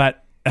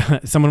 But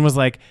someone was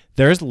like,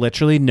 there's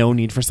literally no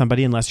need for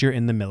somebody unless you're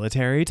in the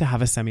military to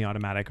have a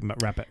semi-automatic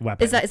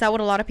weapon. Is that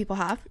what a lot of people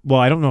have? Well,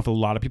 I don't know if a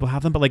lot of people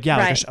have them, but like,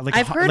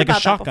 I've heard like about a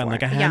shotgun, that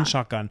like a hand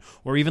shotgun,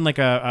 or even like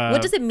a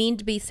what does it mean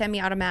to be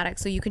semi-automatic?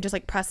 So you can just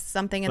like press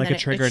something and like then a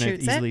trigger it and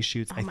shoots it easily it?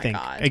 shoots. Oh I my think.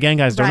 God. Again,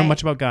 guys, don't know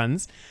much about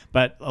guns,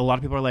 but a lot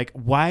of people are like,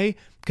 why?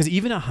 Because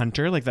even a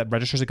hunter like that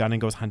registers a gun and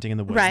goes hunting in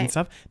the woods and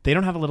stuff, they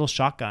don't have a little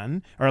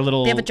shotgun or a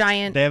little. They have a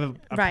giant. They have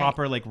a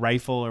proper like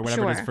rifle or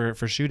whatever it is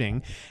for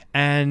shooting,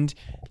 and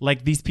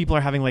like these people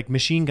are having like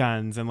machine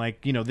guns and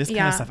like this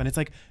kind of stuff, and it's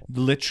like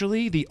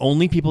literally the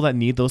only people that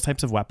need those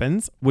types of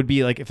weapons would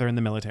be like if they're in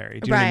the military.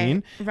 Do you know what I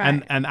mean?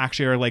 Right. And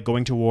actually are like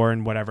going to war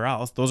and whatever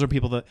else. Those are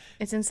people that.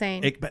 It's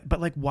insane.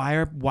 But like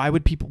why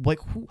would people like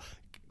who?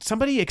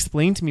 Somebody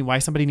explain to me why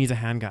somebody needs a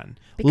handgun.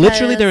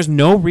 Literally, there's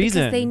no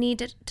reason. Because they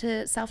need it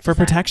to self-defense. For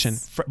protection.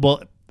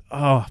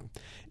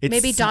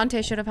 Maybe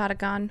Dante should have had a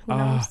gun. Who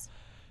knows?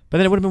 But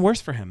then it would have been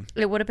worse for him.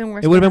 It would have been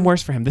worse. It would have been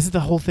worse for him. This is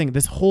the whole thing.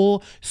 This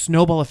whole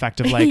snowball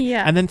effect of like,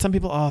 yeah. And then some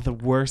people, the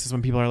worst is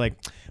when people are like,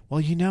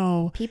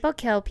 well, people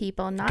kill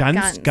people, not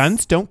guns.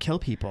 Guns don't kill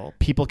people.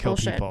 People kill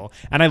people.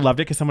 And I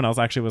loved it because someone else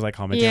actually was like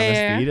commenting on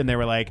this feed, and they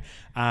were like,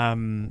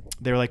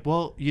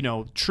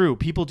 well, true,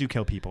 people do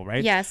kill people,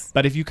 right? Yes.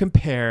 But if you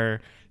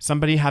compare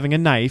somebody having a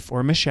knife or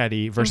a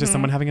machete versus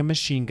someone having a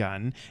machine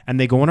gun, and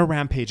they go on a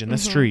rampage in the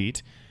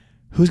street,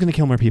 who's going to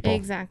kill more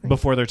people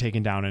before they're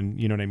taken down?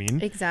 And you know what I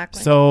mean?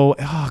 Exactly. So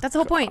that's the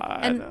whole point.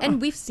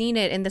 And we've seen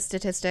it in the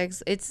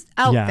statistics. It's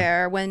out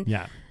there when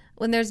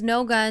there's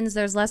no guns,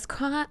 there's less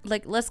gun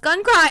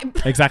crime.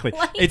 Exactly.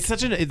 It's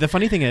the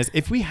funny thing is,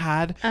 if we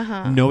had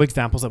no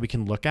examples that we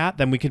can look at,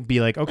 then we could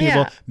be like, okay,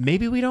 well,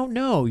 maybe we don't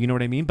know. You know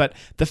what I mean? But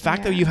the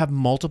fact that you have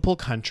multiple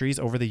countries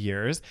over the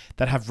years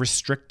that have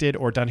restricted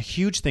or done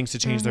huge things to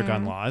change their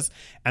gun laws,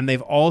 and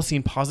they've all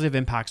seen positive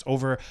impacts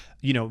over,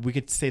 we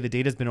could say the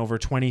data's been over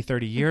 20,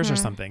 30 years or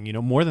something,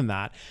 more than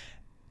that.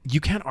 You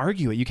can't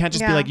argue it. You can't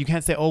just be like, you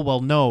can't say, oh,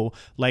 well, no,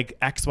 like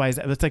X, Y,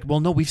 Z. It's like, well,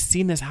 no, we've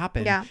seen this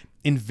happen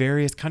in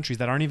various countries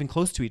that aren't even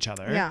close to each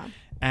other. Yeah.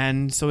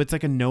 And so it's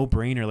like a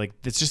no-brainer. Like,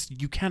 it's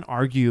just, you can't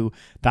argue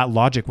that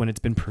logic when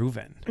it's been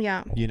proven.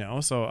 Yeah.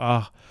 So,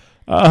 I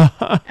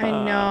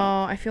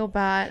know. I feel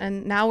bad.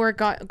 And now we're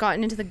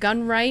gotten into the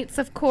gun rights,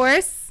 of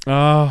course.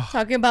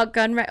 Talking about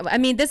gun rights. I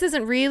mean, this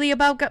isn't really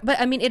about but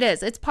I mean, it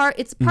is. It's part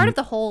of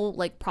the whole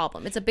like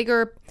problem. It's a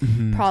bigger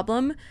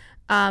problem.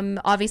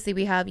 Obviously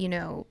we have,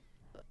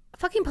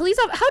 fucking police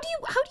officers. How do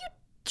you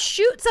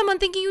shoot someone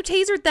thinking you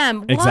tasered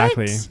them?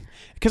 Exactly. What?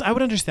 Because I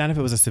would understand if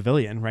it was a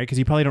civilian, right? Because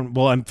you probably don't.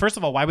 Well, first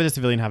of all, why would a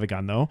civilian have a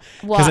gun though?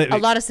 Well, a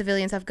lot of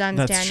civilians have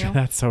guns, Daniel.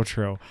 That's so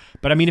true.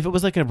 But I mean, if it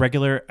was like a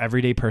regular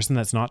everyday person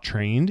that's not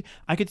trained,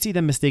 I could see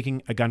them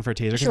mistaking a gun for a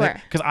taser.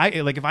 Sure. Because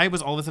if I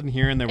was all of a sudden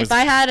here and there was, if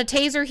I had a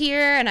taser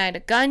here and I had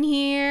a gun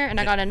here and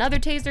I got another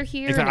taser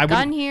here and a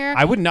gun here,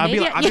 I wouldn't. I'd be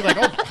like,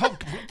 oh,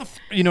 what the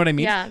you know what I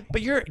mean? Yeah.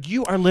 But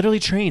you are literally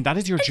trained. That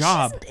is your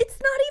job. It's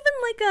not even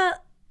like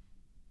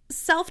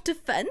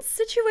self-defense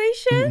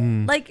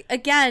situation. Like,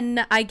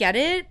 again, I get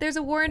it. There's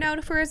a warrant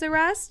out for his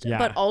arrest. Yeah.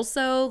 But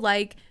also,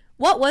 like,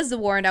 what was the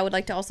warrant? I would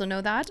like to also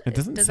know that. It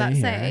doesn't Does say that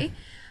here. say?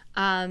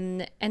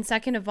 And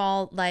second of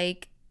all,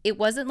 like, it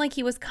wasn't like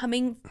he was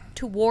coming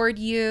toward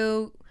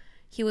you.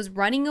 He was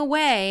running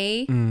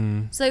away.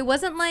 So it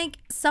wasn't like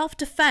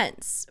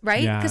self-defense,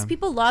 right? Yeah. Because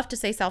people love to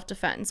say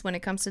self-defense when it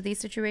comes to these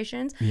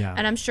situations. Yeah.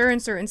 And I'm sure in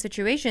certain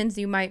situations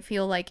you might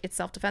feel like it's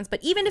self-defense.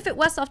 But even if it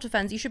was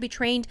self-defense, you should be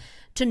trained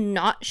to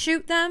not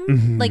shoot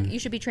them. Like, you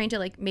should be trained to,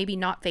 like, maybe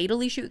not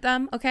fatally shoot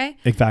them, okay?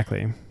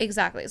 Exactly.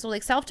 Exactly. So,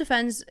 like,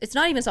 self-defense, it's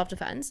not even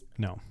self-defense.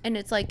 No. And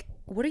it's like,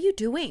 what are you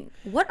doing?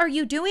 What are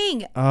you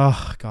doing?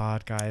 Oh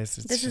God, guys.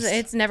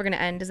 It's never going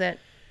to end, is it?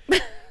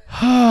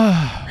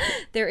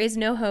 There is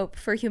no hope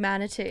for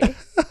humanity.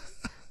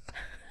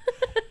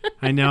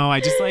 I know. I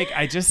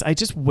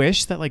just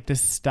wish that, like,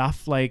 this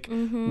stuff, like,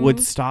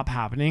 would stop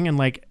happening. And,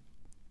 like,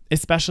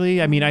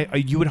 especially, I mean,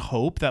 you would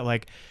hope that,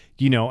 like,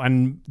 you know,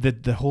 and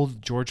the whole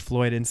George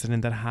Floyd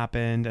incident that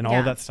happened and all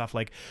of that stuff,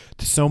 like,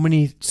 so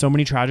many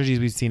tragedies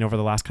we've seen over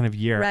the last kind of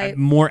year, Right.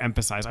 more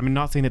emphasized. I'm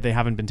not saying that they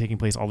haven't been taking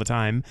place all the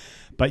time,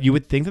 but you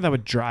would think that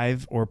would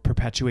drive or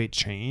perpetuate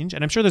change.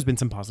 And I'm sure there's been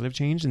some positive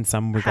change in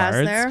some regards.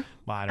 Has there?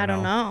 Well, I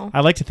don't know.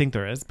 I like to think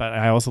there is, but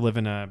I also live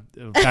in a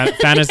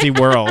fantasy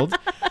world.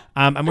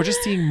 And we're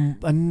just seeing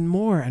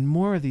more and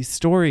more of these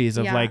stories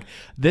of like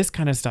this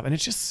kind of stuff. And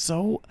it's just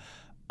so,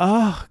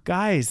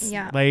 guys,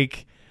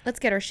 like, let's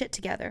get our shit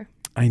together.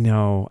 I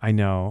know.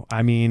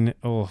 I mean,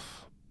 so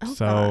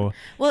God.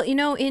 Well, you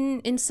know,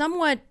 in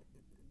somewhat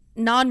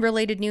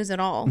non-related news at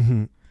all,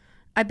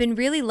 I've been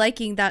really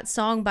liking that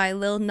song by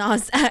Lil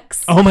Nas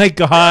X. Oh my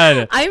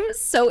God. I'm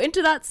so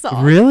into that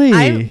song. Really?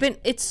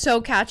 It's so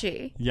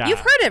catchy. Yeah. You've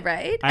heard it,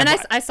 right? And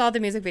I saw the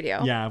music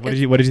video. Yeah. What did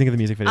you think of the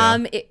music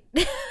video?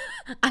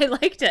 I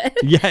liked it.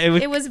 Yeah,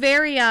 it was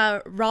very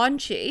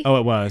raunchy. Oh,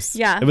 it was.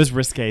 Yeah. It was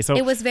risque. So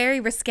it was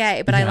very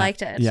risque, but I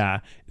liked it.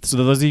 Yeah. So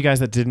those of you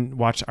guys that didn't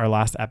watch our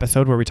last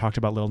episode where we talked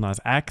about Lil Nas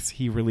X,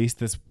 he released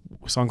this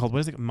song called, what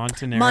is it?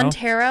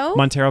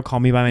 Montero, Call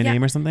Me by My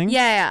Name or something.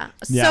 Yeah.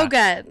 So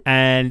good.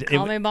 And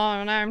Call me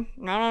by my name.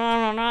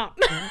 No.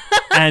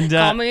 And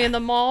call me in the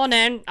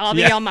morning. I'll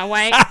be on my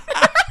way.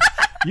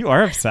 You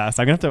are obsessed.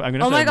 I'm gonna have to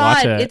oh my God,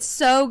 watch it. it's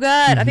so good.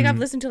 I think I've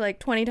listened to like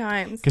 20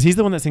 times. Because he's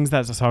the one that sings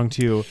that song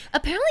too.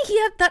 Apparently he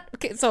had that.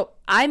 Okay, so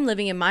I'm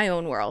living in my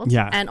own world.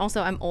 Yeah. And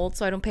also I'm old,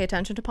 so I don't pay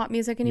attention to pop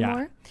music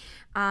anymore.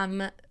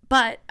 Yeah.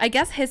 But I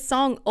guess his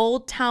song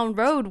Old Town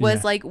Road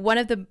was like one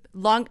of the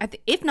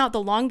if not the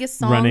longest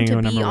song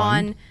to be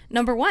on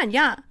number one.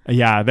 Yeah.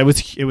 Yeah, it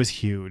was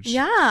huge.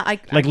 Yeah.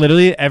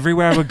 Literally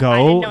everywhere I would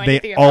go,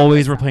 they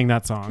always were playing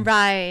that song.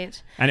 Right.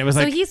 And it was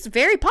so he's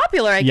very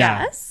popular, I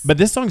guess. But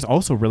this song's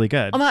also really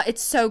good. Oh my,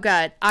 it's so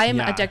good. I am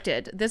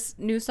addicted. This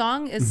new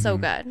song is so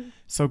good.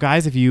 So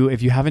guys, if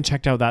you haven't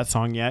checked out that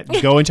song yet,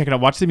 go and check it out.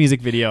 Watch the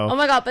music video. Oh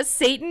my God, but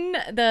Satan,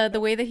 the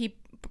way that he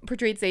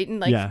portrayed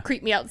Satan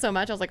creeped me out so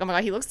much. I was like, oh my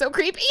God, he looks so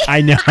creepy.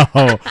 I know.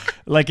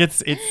 Like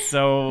it's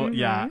so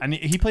and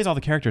he plays all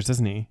the characters,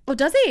 doesn't he? Oh,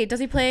 does he? Does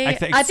he play?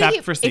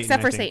 Except for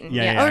Satan.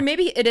 Yeah. Or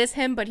maybe it is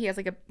him, but he has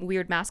like a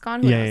weird mask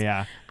on.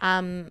 Yeah.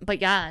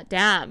 But yeah,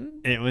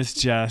 damn. It was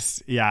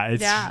just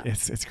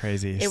it's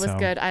crazy. It was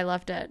good. I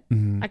loved it.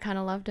 I kind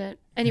of loved it.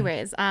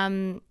 Anyways,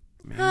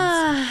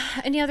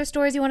 any other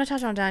stories you want to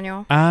touch on,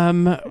 Daniel?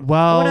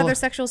 Well, what other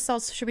sexual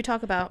assaults should we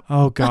talk about?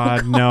 Oh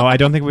God, no, I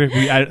don't think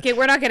okay,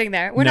 we're not getting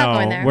there. We're not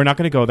going there. We're not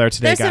going to go there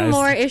today, There's guys. some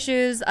more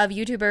issues of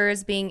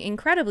YouTubers being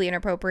incredibly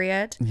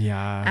inappropriate.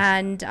 Yeah.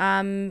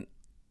 And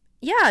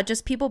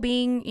just people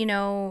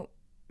being,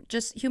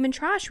 just human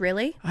trash,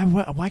 really.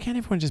 Why can't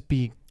everyone just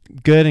be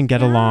good and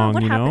get along?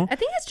 What happened? I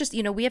think it's just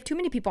we have too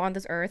many people on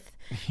this earth,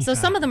 so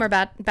some of them are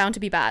bound to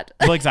be bad.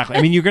 Well, exactly.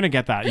 I mean, you're gonna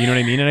get that. You know what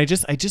I mean? And I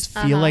just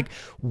feel like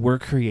we're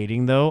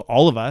creating, though,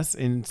 all of us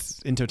in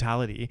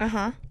totality,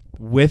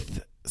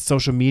 with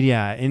social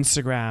media,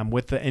 Instagram,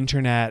 with the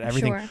internet,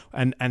 everything,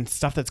 and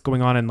stuff that's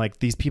going on, and like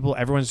these people,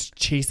 everyone's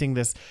chasing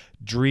this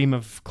dream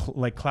of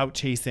clout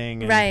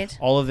chasing and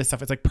all of this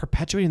stuff. It's like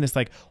perpetuating this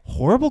like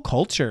horrible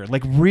culture,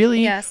 like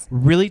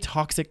really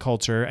toxic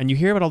culture. And you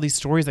hear about all these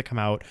stories that come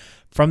out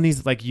from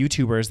these like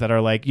YouTubers that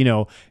are like,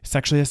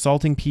 sexually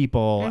assaulting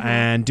people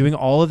and doing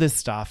all of this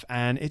stuff.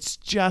 And it's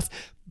just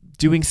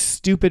doing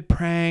stupid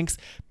pranks,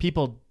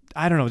 people,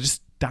 I don't know,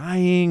 just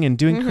dying and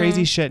doing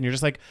crazy shit. And you're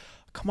just like,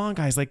 come on,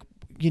 guys, like,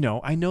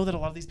 I know that a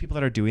lot of these people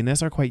that are doing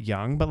this are quite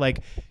young, but like,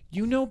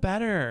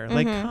 better.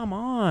 Like, come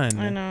on.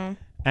 I know.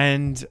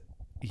 And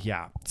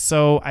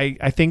so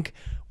I think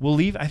we'll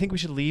leave. I think we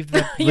should leave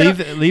leave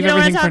everything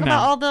want to talk for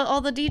now. about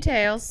all the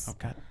details. Oh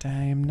God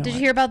damn! No. Did you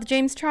hear about the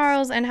James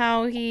Charles and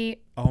how he?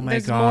 Oh my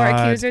there's God! More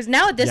accusers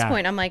now. At this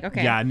point, I'm like,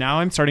 okay. Yeah, now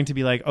I'm starting to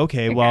be like,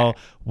 okay, well,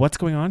 what's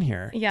going on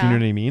here? Yeah. Do you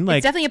know what I mean? Like,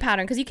 it's definitely a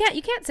pattern because you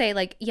can't say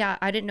like,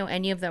 I didn't know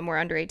any of them were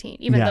under 18,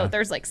 even though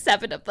there's like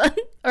 7 of them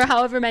or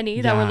however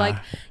many that were like,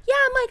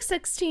 I'm like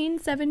 16,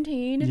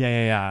 17.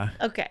 Yeah.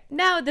 Okay,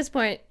 now at this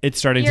point, it's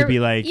starting to be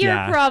like,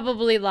 you're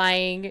probably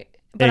lying.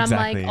 But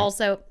Exactly. I'm like,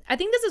 also, I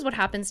think this is what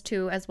happens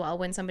too as well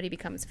when somebody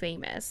becomes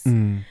famous.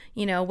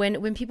 You know,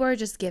 when people are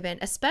just given,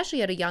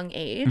 especially at a young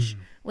age,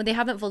 when they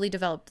haven't fully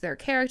developed their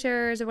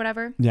characters or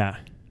whatever. Yeah.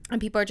 And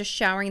people are just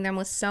showering them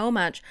with so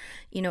much,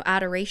 you know,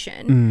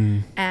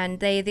 adoration. And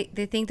they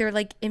think they're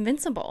like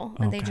invincible.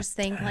 And they just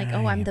think like,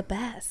 oh, I'm the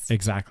best.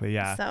 Exactly.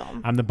 Yeah. So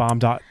I'm the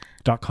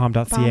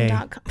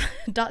bomb.com.ca.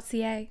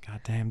 Bomb.ca.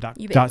 Goddamn.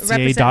 You .ca.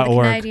 represent the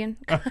 .org. Canadian.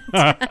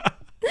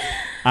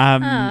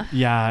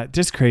 Yeah,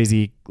 just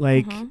crazy.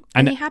 Like,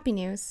 Any happy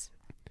news?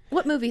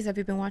 What movies have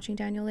you been watching,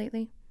 Daniel,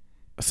 lately?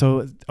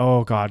 so,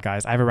 oh God,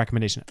 guys, I have a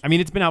recommendation. I mean,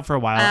 it's been out for a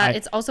while.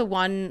 It's also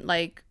won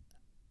like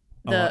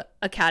the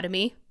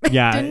Academy.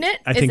 Yeah, Didn't it?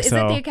 I think Is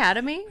so. it the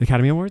Academy? The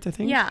Academy Awards, I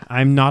think. Yeah.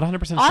 I'm not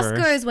 100% sure.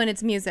 Oscars when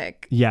it's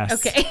music. Yes.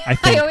 Okay. I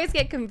think. I always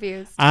get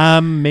confused.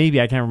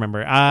 Maybe I can't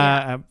remember.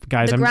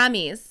 Guys, The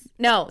Grammys.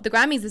 No, the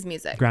Grammys is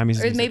music. Grammys is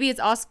or music. maybe it's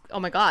Oscar. Oh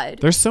my God.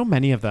 There's so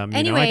many of them. You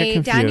know? I Anyway, get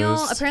confused.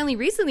 Daniel apparently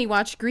recently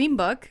watched Green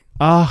Book.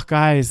 Oh,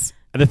 guys,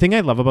 the thing I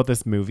love about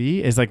this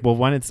movie is like, well,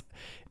 one, it's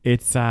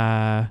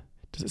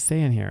does it say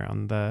in here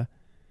on the?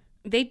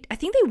 I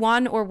think they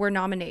won or were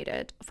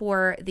nominated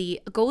for the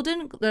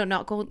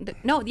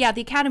the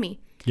Academy.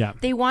 Yeah.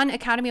 They won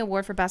Academy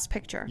Award for Best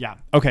Picture. Yeah.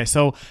 Okay.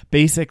 So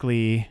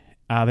basically,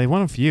 they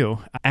won a few,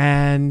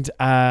 and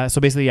so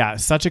basically, yeah,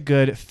 such a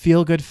good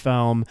feel-good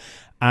film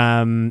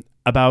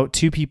about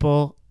two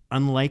people,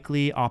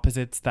 unlikely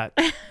opposites that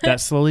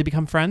slowly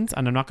become friends.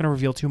 And I'm not going to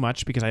reveal too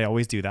much because I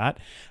always do that.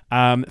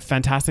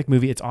 Fantastic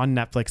movie. It's on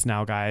Netflix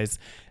now, guys.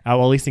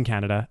 Well, at least in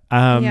Canada.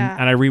 And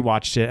I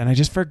rewatched it, and I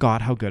just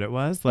forgot how good it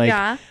was. Like,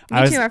 yeah,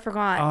 me too. I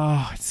forgot.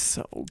 Oh, it's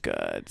so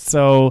good.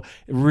 So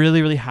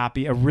really, really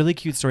happy. A really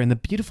cute story. And the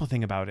beautiful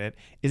thing about it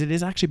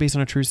is actually based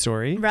on a true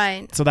story.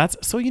 Right. So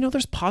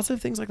there's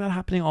positive things like that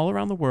happening all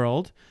around the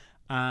world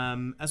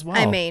as well.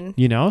 I mean,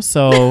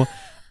 so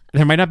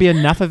there might not be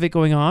enough of it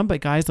going on,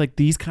 but guys, like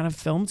these kind of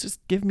films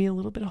just give me a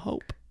little bit of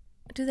hope.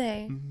 Do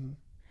they? Mm-hmm.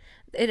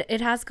 It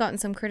has gotten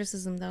some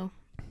criticism though.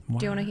 Wow.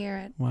 Do you want to hear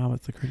it? Wow,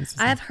 what's the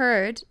criticism? I have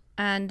heard,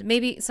 and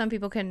maybe some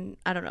people can,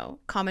 I don't know,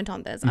 comment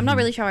on this. I'm not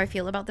really sure how I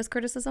feel about this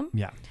criticism.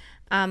 Yeah.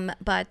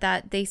 But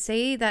that they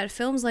say that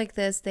films like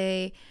this,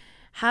 they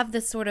have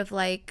this sort of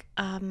like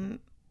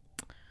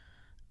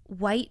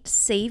white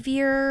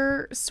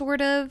savior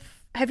sort of.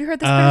 Have you heard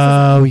this criticism?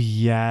 Oh,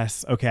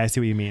 yes. Okay, I see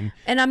what you mean.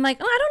 And I'm like,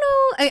 oh, I don't know.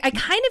 I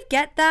kind of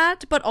get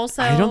that, but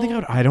also I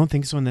don't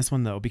think so in this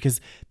one though,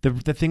 because the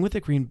thing with the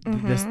green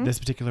this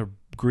particular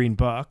Green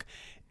Book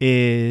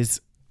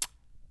is,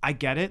 I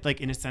get it,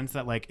 like in a sense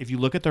that like if you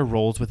look at their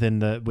roles within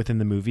the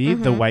movie,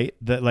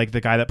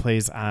 the guy that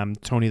plays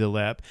Tony the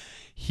Lip,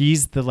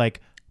 he's the like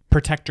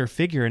protector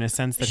figure in a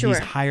sense that he's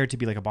hired to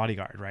be like a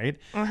bodyguard, right?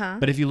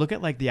 But if you look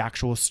at like the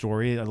actual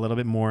story a little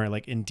bit more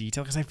like in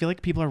detail, because I feel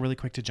like people are really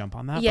quick to jump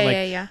on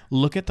that.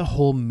 Look at the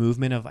whole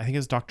movement of, I think it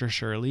was Dr.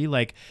 Shirley.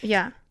 Like,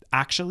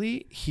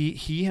 actually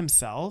he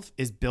himself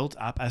is built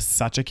up as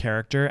such a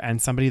character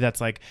and somebody that's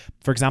like,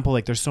 for example,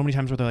 like there's so many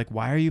times where they're like,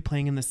 why are you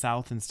playing in the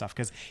South and stuff?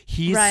 Because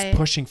he's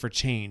pushing for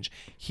change.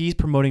 He's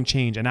promoting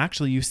change. And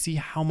actually you see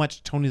how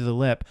much Tony the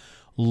Lip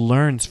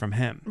learns from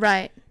him.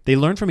 Right. They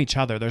learn from each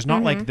other. There's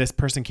not like this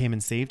person came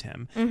and saved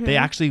him. They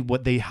actually,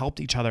 they helped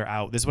each other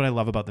out. This is what I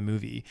love about the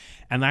movie.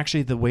 And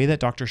actually the way that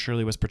Dr.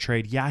 Shirley was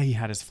portrayed, yeah, he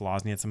had his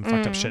flaws and he had some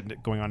fucked up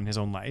shit going on in his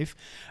own life.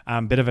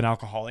 Bit of an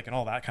alcoholic and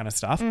all that kind of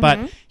stuff.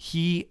 But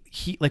he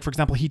like, for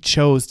example, he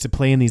chose to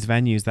play in these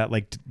venues that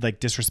like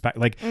disrespect,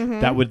 like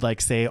that would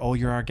like say, oh,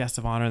 you're our guest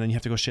of honor. And then you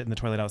have to go shit in the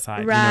toilet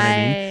outside. Right. You know what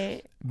I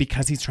mean?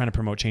 Because he's trying to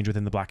promote change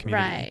within the Black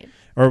community. Right.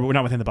 Or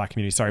not within the Black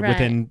community, sorry,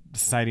 within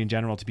society in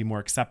general, to be more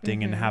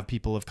accepting and have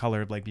people of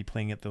color like be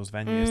playing at those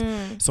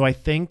venues. So I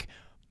think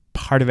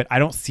part of it, I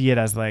don't see it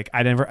as like,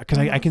 because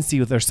I can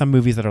see there's some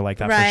movies that are like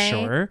that for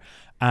sure.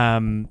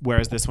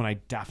 Whereas this one, I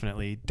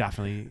definitely.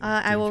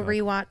 I will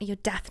rewatch. You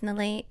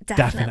definitely.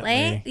 Yeah.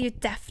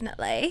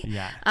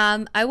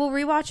 I will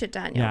rewatch it,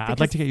 Daniel. Yeah, I'd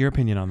like to get your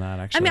opinion on that.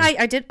 Actually,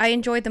 I mean, I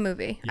enjoyed the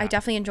movie. Yeah. I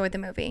definitely enjoyed the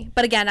movie.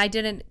 But again, I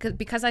didn't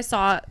because I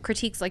saw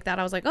critiques like that.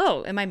 I was like,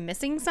 oh, am I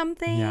missing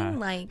something? Yeah.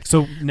 Like.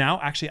 So now,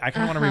 actually, I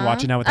kind of want to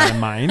rewatch it now with that in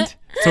mind.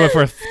 So if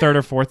for a third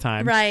or fourth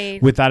time,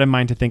 with that in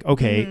mind, to think,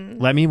 okay,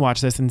 let me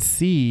watch this and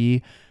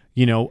see,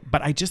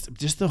 But I just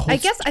the whole.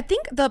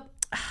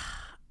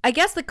 I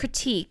guess the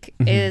critique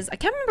is, I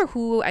can't remember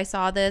who I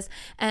saw this,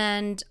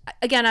 and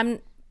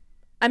again,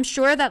 I'm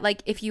sure that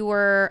like if you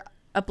were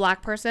a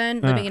Black person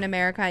living in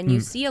America and you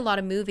see a lot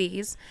of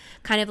movies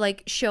kind of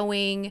like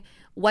showing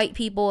white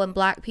people and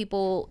Black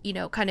people,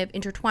 kind of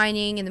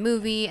intertwining in the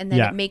movie, and then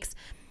it makes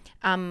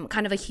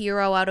kind of a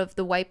hero out of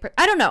the white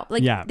I don't know,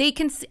 like they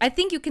can I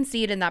think you can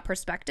see it in that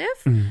perspective,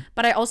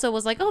 but I also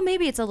was like, oh,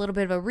 maybe it's a little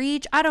bit of a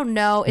reach. I don't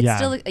know. It's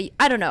still,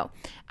 I don't know.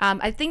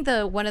 I think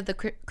one of the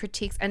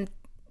critiques, and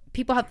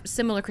people have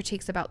similar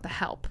critiques about The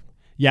Help.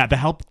 Yeah, the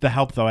help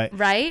though.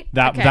 Right?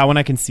 That one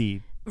I can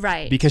see.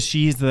 Right. Because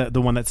she's the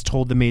one that's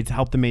helped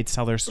the maids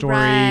tell their story.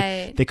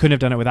 Right. They couldn't have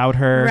done it without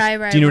her.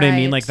 Right. Do you know what I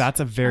mean? Like that's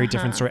a very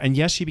different story. And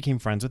yes, she became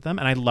friends with them.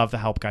 And I love The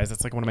Help, guys.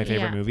 That's like one of my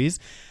favorite movies.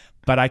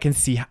 But I can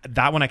see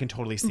that one. I can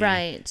totally see.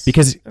 Right.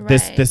 Because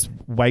this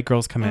white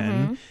girl's come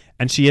in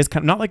and she is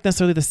not like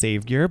necessarily the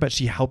savior, but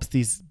she helps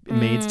these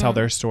maids tell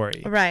their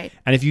story. Right.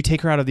 And if you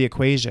take her out of the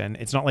equation,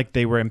 it's not like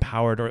they were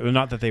empowered or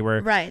not that they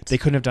were. Right. They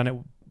couldn't have done it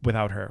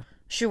without her.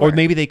 Sure. Or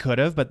maybe they could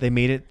have, but they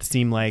made it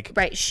seem like.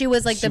 Right. She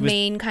was like the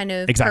main kind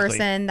of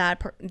person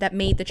that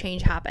made the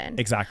change happen.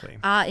 Exactly.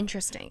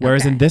 Interesting.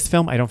 Whereas in this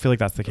film, I don't feel like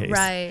that's the case.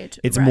 Right.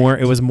 It's more,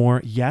 it was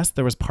more, yes,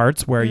 there was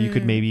parts where you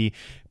could maybe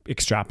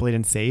extrapolate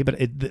and say, but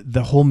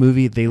the whole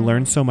movie, they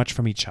learn so much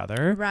from each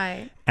other.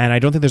 Right. And I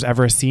don't think there's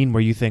ever a scene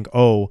where you think,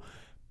 oh,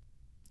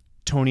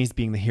 Tony's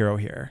being the hero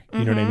here.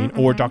 You know what I mean?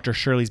 Or Dr.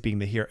 Shirley's being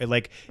the hero.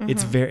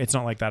 It's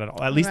not like that at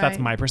all. At least that's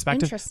my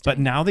perspective. But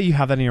now that you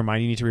have that in your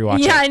mind, you need to rewatch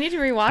it. Yeah, I need to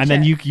rewatch it. And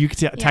then you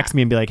text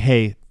me and be like,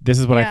 hey, this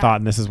is what I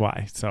thought and this is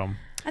why. So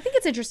I think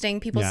it's interesting,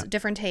 people's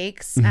different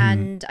takes.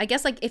 And I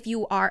guess like if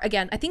you are,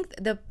 again, I think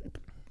the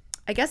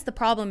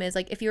problem is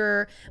like if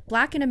you're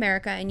Black in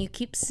America and you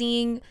keep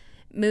seeing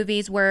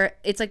movies where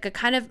it's like a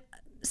kind of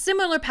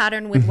similar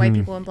pattern with white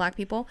people and Black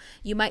people,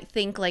 you might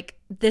think like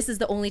this is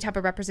the only type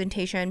of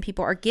representation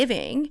people are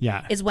giving.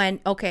 Is when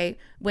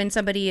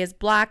somebody is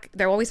Black,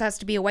 there always has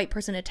to be a white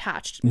person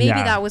attached. Maybe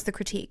that was the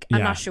critique.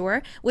 I'm not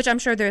sure, which I'm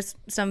sure there's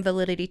some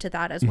validity to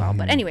that as well.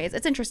 But anyways,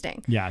 it's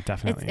interesting. Yeah,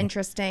 definitely. It's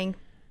interesting.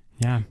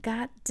 Yeah.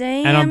 God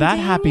damn. And on that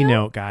happy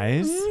note,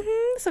 guys.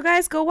 So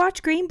guys, go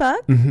watch Green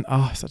Book.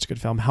 Oh, such a good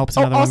film. Helps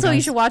another one, also, guys.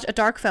 you should watch a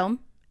dark film.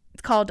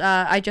 It's called,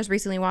 I just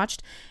recently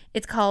watched.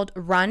 It's called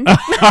Run.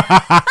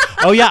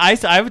 Oh, yeah.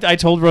 I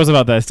told Rose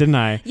about this, didn't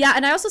I? Yeah.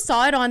 And I also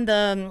saw it on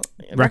the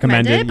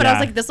recommended. But I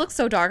was like, this looks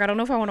so dark. I don't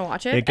know if I want to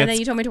watch it. And then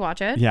you told me to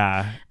watch it.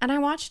 Yeah. And I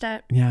watched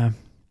it. Yeah.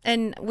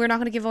 And we're not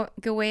going to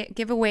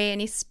give away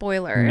any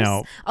spoilers.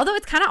 No. Although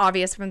it's kind of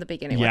obvious from the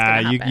beginning what's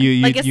going to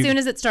happen. As soon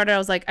as it started, I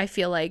was like, I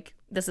feel like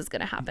this is going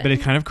to happen. But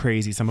it's kind of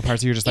crazy. Some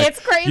parts you're just like, it's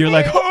crazy. You're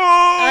like, oh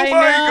my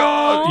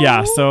God.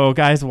 Yeah. So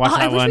guys, watch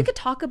that one. I wish we could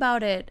talk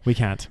about it. We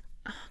can't.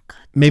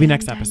 Maybe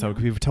next episode,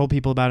 because we've told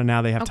people about it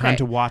now. They have time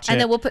to watch it. And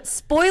then we'll put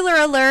spoiler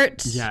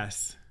alert.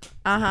 Yes.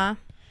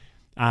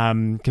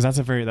 Because that's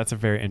a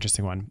very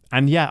interesting one.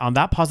 And yeah, on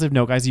that positive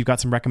note, guys, you've got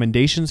some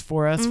recommendations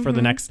for us for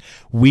the next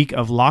week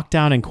of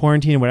lockdown and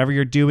quarantine and whatever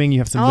you're doing. You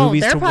have some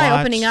movies to watch. They're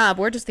probably opening up.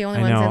 We're just the only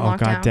ones in lockdown. Oh,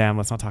 God damn.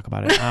 Let's not talk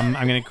about it.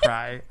 I'm going to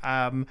cry.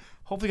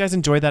 Hopefully you guys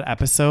enjoyed that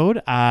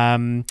episode.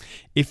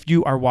 If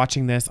you are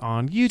watching this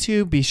on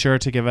YouTube, be sure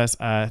to give us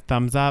a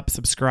thumbs up,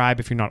 subscribe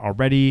if you're not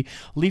already,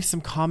 leave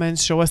some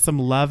comments, show us some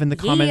love in the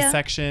comments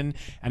section.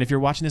 And if you're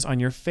watching this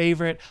on your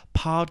favorite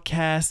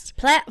podcast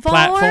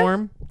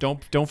platform,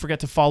 don't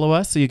forget to follow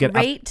us so you get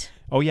rate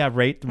the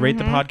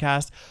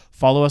podcast.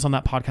 Follow us on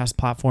that podcast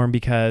platform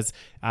because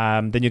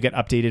then you'll get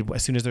updated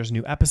as soon as there's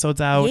new episodes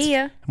out.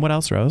 Yeah. And what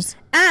else, Rose?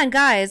 And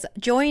guys,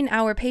 join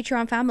our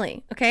Patreon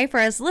family. Okay, for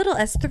as little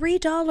as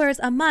 $3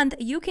 a month,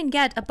 you can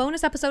get a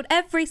bonus episode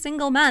every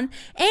single month,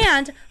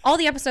 and all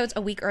the episodes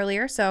a week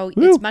earlier, so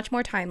it's much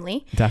more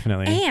timely.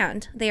 Definitely.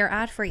 And they are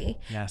ad free.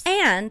 Yes.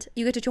 And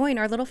you get to join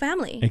our little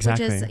family,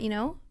 exactly. which is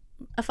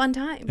a fun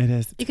time. It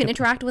is. You can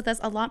interact with us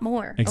a lot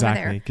more.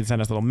 Exactly. Over there. You can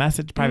send us little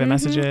private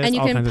messages, and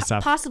you all can kinds of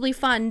stuff. Possibly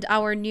fund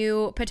our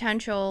new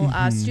potential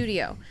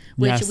studio,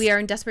 which we are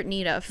in desperate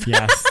need of.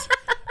 Yes.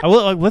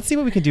 Let's see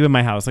what we can do in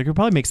my house. Like, we'll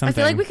probably make something. I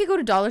feel like we could go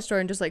to dollar store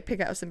and just like pick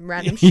out some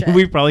random shit.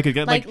 We probably could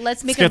get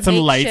let's get some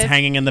lights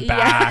hanging in the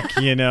back.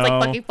 It's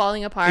like fucking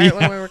falling apart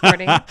when we're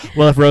recording.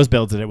 Well, if Rose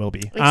builds it will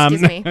be.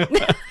 Excuse me.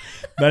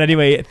 But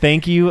anyway,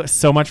 thank you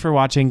so much for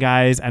watching,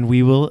 guys, and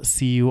we will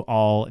see you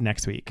all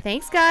next week.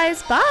 Thanks,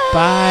 guys. Bye.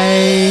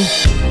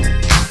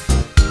 Bye.